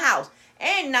doing in my house?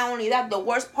 And not only that, the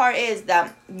worst part is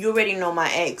that you already know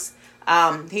my ex.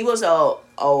 He was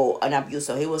an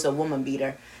abuser. He was a woman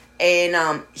beater.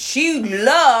 And she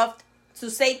loved to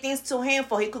say things to him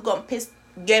for he could go and piss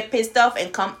get pissed off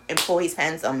and come and pull his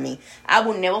hands on me. I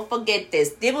will never forget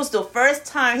this. This was the first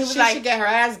time he was She should get her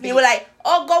ass beat. He was like,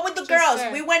 "Oh, go with the girls."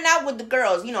 said. We went out with the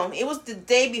girls. You know, it was the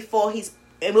day before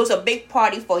it was a big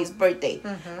party for his birthday.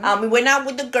 We went out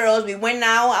with the girls. We went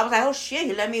out. I was like, "Oh shit,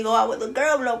 he let me go out with the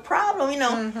girl, no problem." You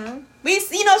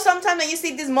know, sometimes when you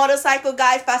see these motorcycle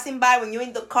guys passing by when you're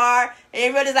in the car, and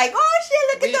everybody's like, "Oh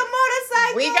shit, look at the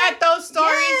motorcycle." We got those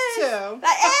stories too.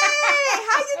 Like, hey,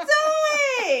 how you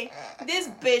doing? This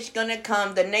bitch gonna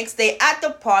come the next day at the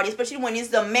party, especially when it's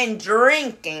the men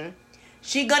drinking.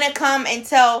 She gonna come and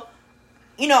tell.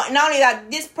 Not only that,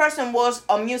 this person was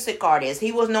a music artist.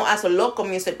 He was known as a local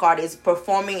music artist,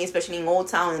 performing especially in Old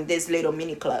Town in these little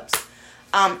mini clubs.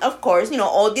 Of course,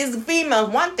 all these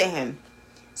females wanted him.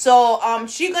 So,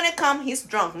 she gonna come, he's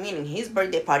drunk, meaning his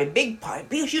birthday party, big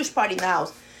huge party in the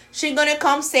house. She gonna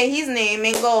come say his name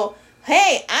and go,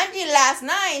 "Hey, Angie, last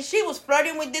night, she was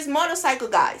flirting with these motorcycle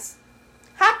guys."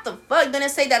 How the fuck gonna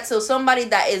say that to somebody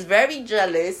that is very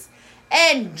jealous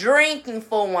and drinking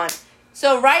for one?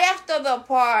 So right after the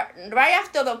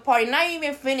party, not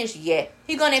even finished yet,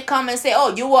 he gonna come and say,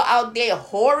 "Oh, you were out there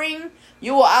whoring,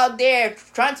 you were out there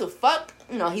trying to fuck."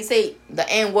 He say the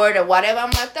N-word or whatever.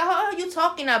 I'm like, "The hell are you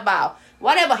talking about?"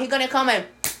 Whatever. He gonna come and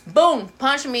boom,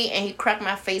 punch me, and he cracked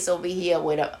my face over here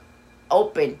with a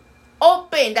open.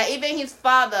 That even his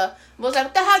father was like,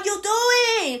 "What the hell you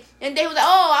doing?" And they was like,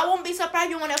 "Oh, I won't be surprised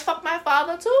you want to fuck my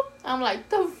father too." I'm like,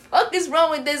 the fuck is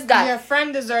wrong with this guy? Your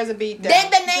friend deserves a beat down.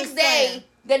 Then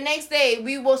the next day,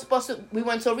 we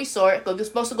went to a resort, because we were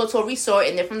supposed to go to a resort,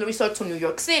 and then from the resort to New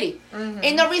York City.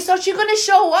 In the resort, she's gonna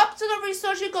show up to the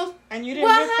resort. She goes, "And you didn't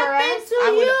what whip her happened ass? to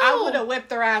you?" I would have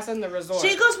whipped her ass in the resort.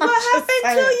 She goes, "What happened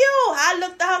to you?" I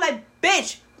looked at her like,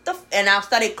 "Bitch." And I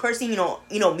started cursing,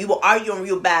 we were arguing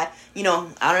real bad. I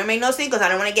don't make no sense because I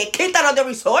don't want to get kicked out of the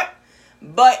resort.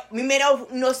 But we made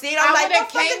a scene. I'm like, "What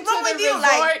the fuck is wrong with you?"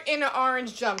 Like, in an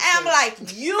orange jumpsuit. And I'm like,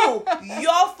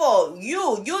 your fault.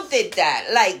 You did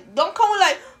that. Like, don't come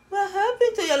like, "What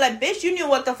happened to you?" Like, bitch, you knew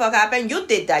what the fuck happened. You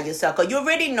did that yourself. Cause you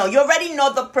already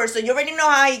know the person. You already know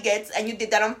how he gets. And you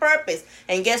did that on purpose.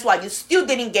 And guess what? You still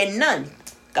didn't get none.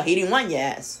 Cause he didn't want your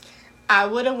ass. I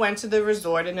would have went to the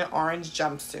resort in an orange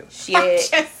jumpsuit.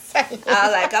 Shit. Just saying.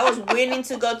 I was waiting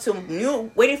to go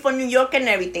waiting for New York and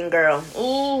everything, girl.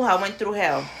 Ooh, I went through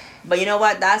hell. But you know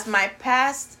what? That's my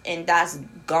past, and that's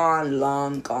gone,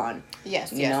 long gone.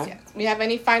 Yes. We have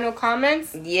any final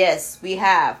comments? Yes, we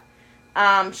have.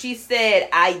 She said,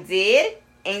 "I did."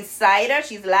 Insider,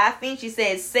 she's laughing. She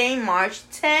said, "Same March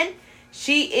 10.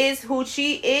 She is who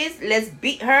she is. Let's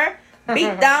beat her.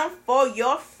 Beat down for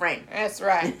your friend." That's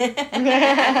right.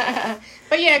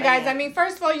 But yeah, guys, I mean,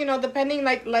 first of all, depending,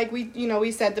 like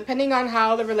we said, depending on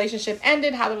how the relationship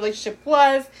ended, how the relationship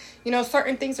was,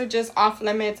 certain things are just off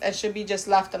limits and should be just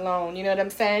left alone. You know what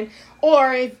I'm saying?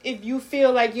 Or if you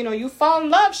feel like, you fall in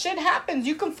love, shit happens.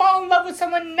 You can fall in love with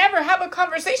someone, never have a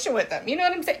conversation with them. You know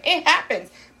what I'm saying? It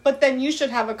happens. But then you should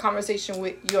have a conversation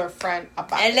with your friend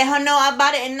about it. And let her know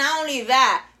about it. And not only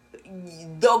that,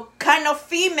 the kind of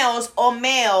females or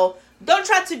male, don't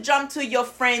try to jump to your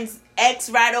friend's ex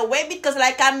right away, because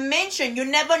like I mentioned, you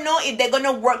never know if they're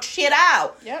gonna work shit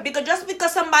out. Yep. Because just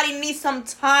because somebody needs some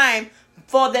time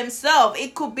for themselves,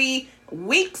 it could be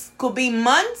weeks, could be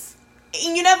months,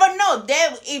 and you never know.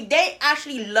 If they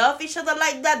actually love each other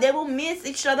like that, they will miss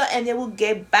each other and they will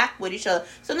get back with each other.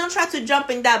 So don't try to jump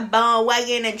in that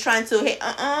bandwagon and trying to hit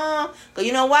because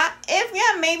you know what?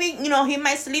 Maybe he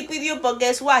might sleep with you, but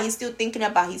guess what? He's still thinking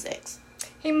about his ex.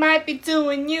 He might be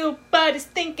doing you, but he's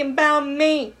thinking about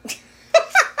me.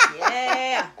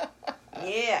 Yeah.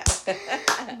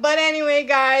 But anyway,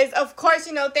 guys, of course,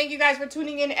 thank you guys for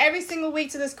tuning in every single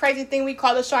week to this crazy thing we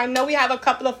call the show. I know we have a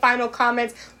couple of final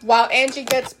comments. While Angie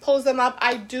pulls them up,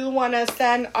 I do want to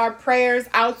send our prayers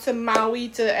out to Maui,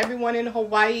 to everyone in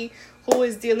Hawaii who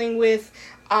is dealing with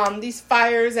these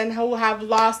fires and who have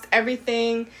lost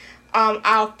everything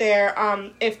out there.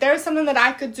 If there's something that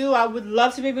I could do, I would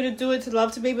love to be able to do it, to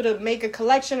love to be able to make a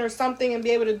collection or something and be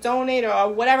able to donate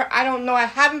or whatever. I don't know. I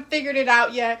haven't figured it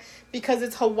out yet because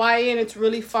it's Hawaii and it's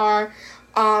really far.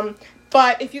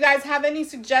 But if you guys have any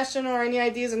suggestion or any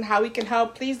ideas on how we can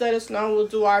help, please let us know. We'll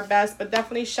do our best. But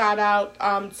definitely shout out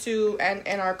to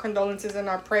and our condolences and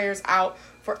our prayers out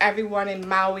for everyone in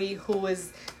Maui who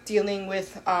is dealing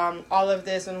with all of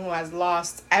this and who has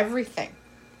lost everything.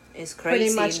 It's crazy.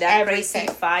 Pretty much that everything.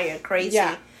 Crazy fire. Crazy.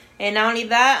 Yeah. And not only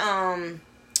that,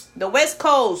 the West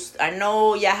Coast, I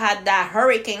know y'all had that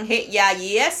hurricane hit y'all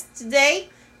yesterday,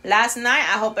 last night.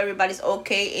 I hope everybody's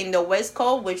okay in the West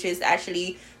Coast, which is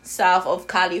actually south of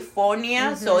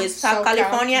California. So it's South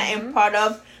California and part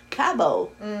of Cabo,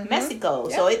 Mexico.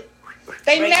 Yep. So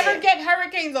They Right never there. get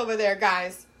hurricanes over there,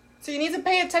 guys. So you need to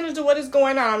pay attention to what is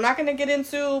going on. I'm not going to get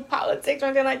into politics or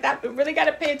anything like that, but really got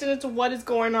to pay attention to what is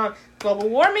going on. Global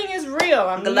warming is real.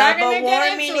 I'm not going to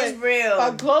get into it. Real.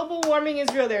 But global warming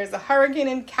is real. There is a hurricane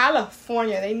in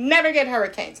California. They never get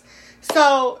hurricanes.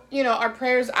 So, our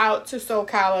prayers out to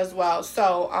SoCal as well.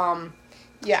 So,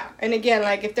 yeah. And again,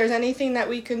 like, if there's anything that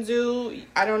we can do,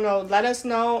 I don't know, let us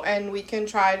know, and we can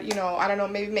try, I don't know,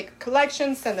 maybe make a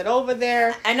collection, send it over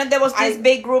there. I know there was this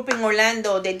big group in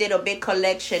Orlando. They did a big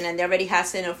collection, and they already have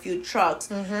sent a few trucks.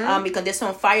 Because there's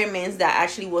some firemen that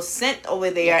actually was sent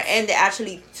over there, and they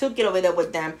actually took it over there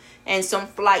with them. And some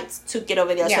flights took it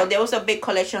over there. Yeah. So there was a big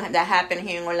collection that happened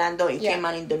here in Orlando. It came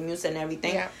out in the news and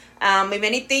everything. Yeah. If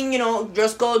anything,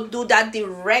 just go do that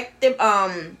direct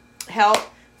help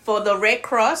for the Red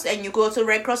Cross, and you go to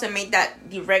Red Cross and make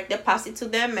that direct deposit to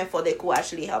them, and for they could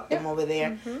actually help them over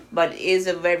there. But it is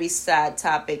a very sad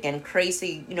topic and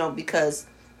crazy, because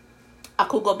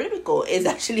Akugo Biblical is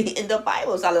actually in the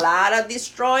Bible. So a lot of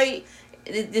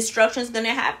destruction is going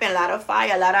to happen. A lot of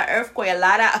fire, a lot of earthquake, a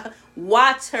lot of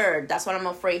water. That's what I'm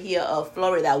afraid here of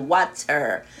Florida,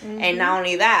 water. And not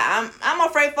only that, I'm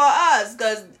afraid for us,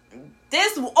 because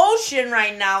this ocean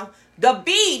right now, the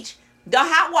beach, the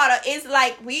hot water is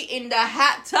like we in the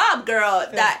hot tub, girl.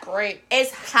 That's great.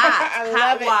 It's hot. I hot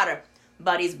love it. water.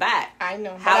 But it's bad. I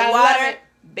know. Hot water,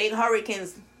 big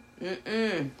hurricanes.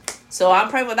 So I'm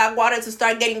praying for that water to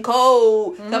start getting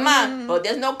cold. Come on. But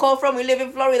there's no cold from we live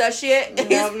in Florida shit.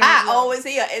 It's hot. Always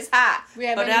here. It's hot.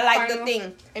 But I like the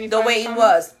thing. The way it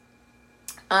was.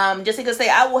 Jessica say,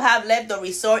 I would have left the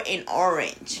resort in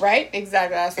orange. Right?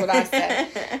 Exactly. That's what I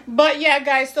said. But yeah,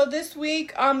 guys, so this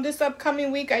week, this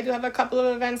upcoming week, I do have a couple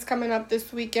of events coming up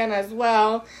this weekend as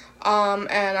well. And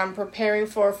I'm preparing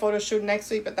for a photo shoot next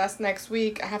week, but that's next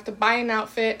week. I have to buy an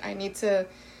outfit. I need to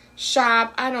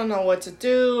shop. I don't know what to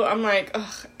do. I'm like,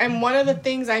 ugh. And one of the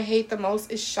things I hate the most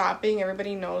is shopping.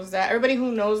 Everybody knows that. Everybody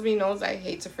who knows me knows I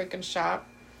hate to freaking shop.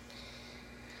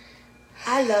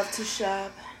 I love to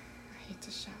shop. To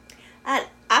shop.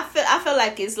 I feel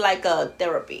like it's like a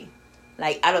therapy,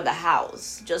 like out of the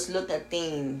house. Just look at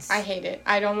things. I hate it.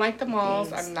 I don't like the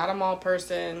malls. I'm not a mall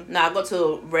person. No, I go to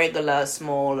a regular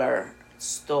smaller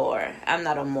store. I'm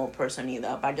not a mall person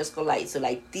either. But I just go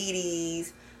to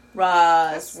Diddy's,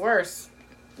 Ross. That's worse.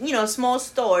 Small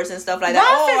stores and stuff like Ross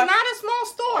that. is not a small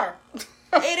store.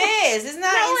 It is. It's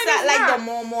not. No, it's it not is like not. the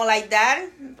mall like that.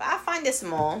 I find it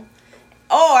small.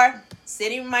 Or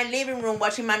sitting in my living room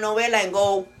watching my novela and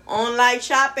go online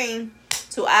shopping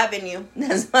to Avenue.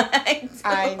 That's what I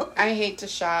do. I hate to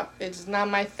shop. It's not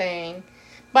my thing.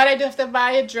 But I do have to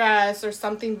buy a dress or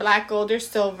something black, gold, or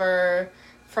silver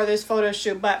for this photo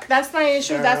shoot. But that's my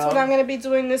issue. Girl. That's what I'm going to be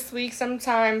doing this week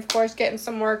sometime. Of course, getting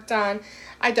some work done.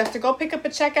 I do have to go pick up a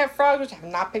check at Frog, which I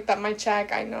have not picked up my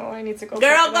check. I know. I need to go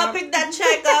Girl, pick it go up. pick that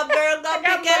check up. Girl, go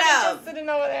pick it up. Just sitting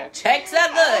over there. Checks are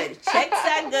good. Checks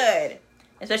are good.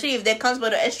 Especially if that comes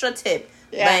with an extra tip.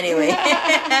 Yeah. But anyway.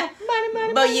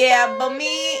 money. But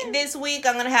me, this week,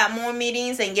 I'm going to have more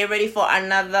meetings and get ready for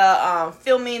another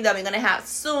filming that we're going to have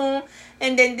soon.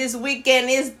 And then this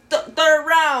weekend is third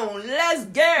round. Let's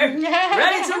get ready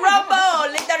to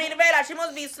rumble. Linda Rivera, she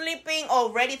must be sleeping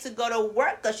or ready to go to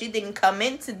work because she didn't come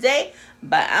in today.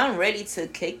 But I'm ready to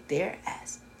kick their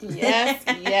ass. Yes.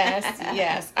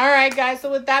 All right, guys.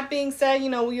 So with that being said,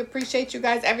 we appreciate you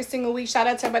guys every single week. Shout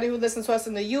out to everybody who listens to us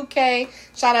in the UK.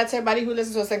 Shout out to everybody who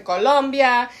listens to us in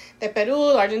Colombia, de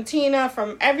Peru, Argentina,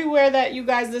 from everywhere that you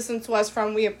guys listen to us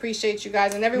from. We appreciate you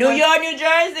guys and everyone. New York, New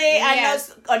Jersey.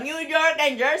 Yes. I know New York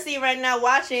and Jersey right now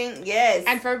watching. Yes.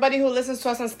 And for everybody who listens to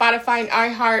us on Spotify and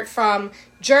iHeart from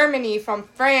Germany, from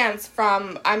France,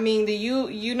 from the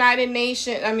United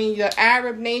Nations, the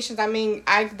Arab nations.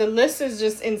 The list is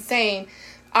just insane.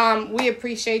 We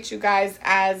appreciate you guys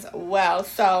as well.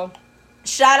 So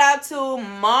shout out to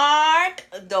Mark,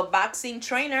 the boxing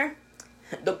trainer,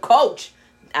 the coach.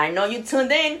 I know you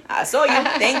tuned in. I saw you.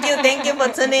 Thank you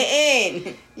for tuning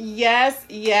in. Yes.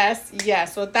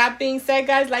 So with that being said,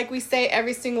 guys, like we say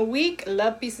every single week,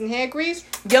 love, peace, and hair grease.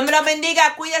 Dios me los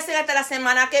bendiga. Cuídense hasta la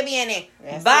semana que viene.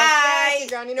 Bye. Yes. Your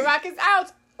girl Nina Rock is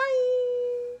out. Bye.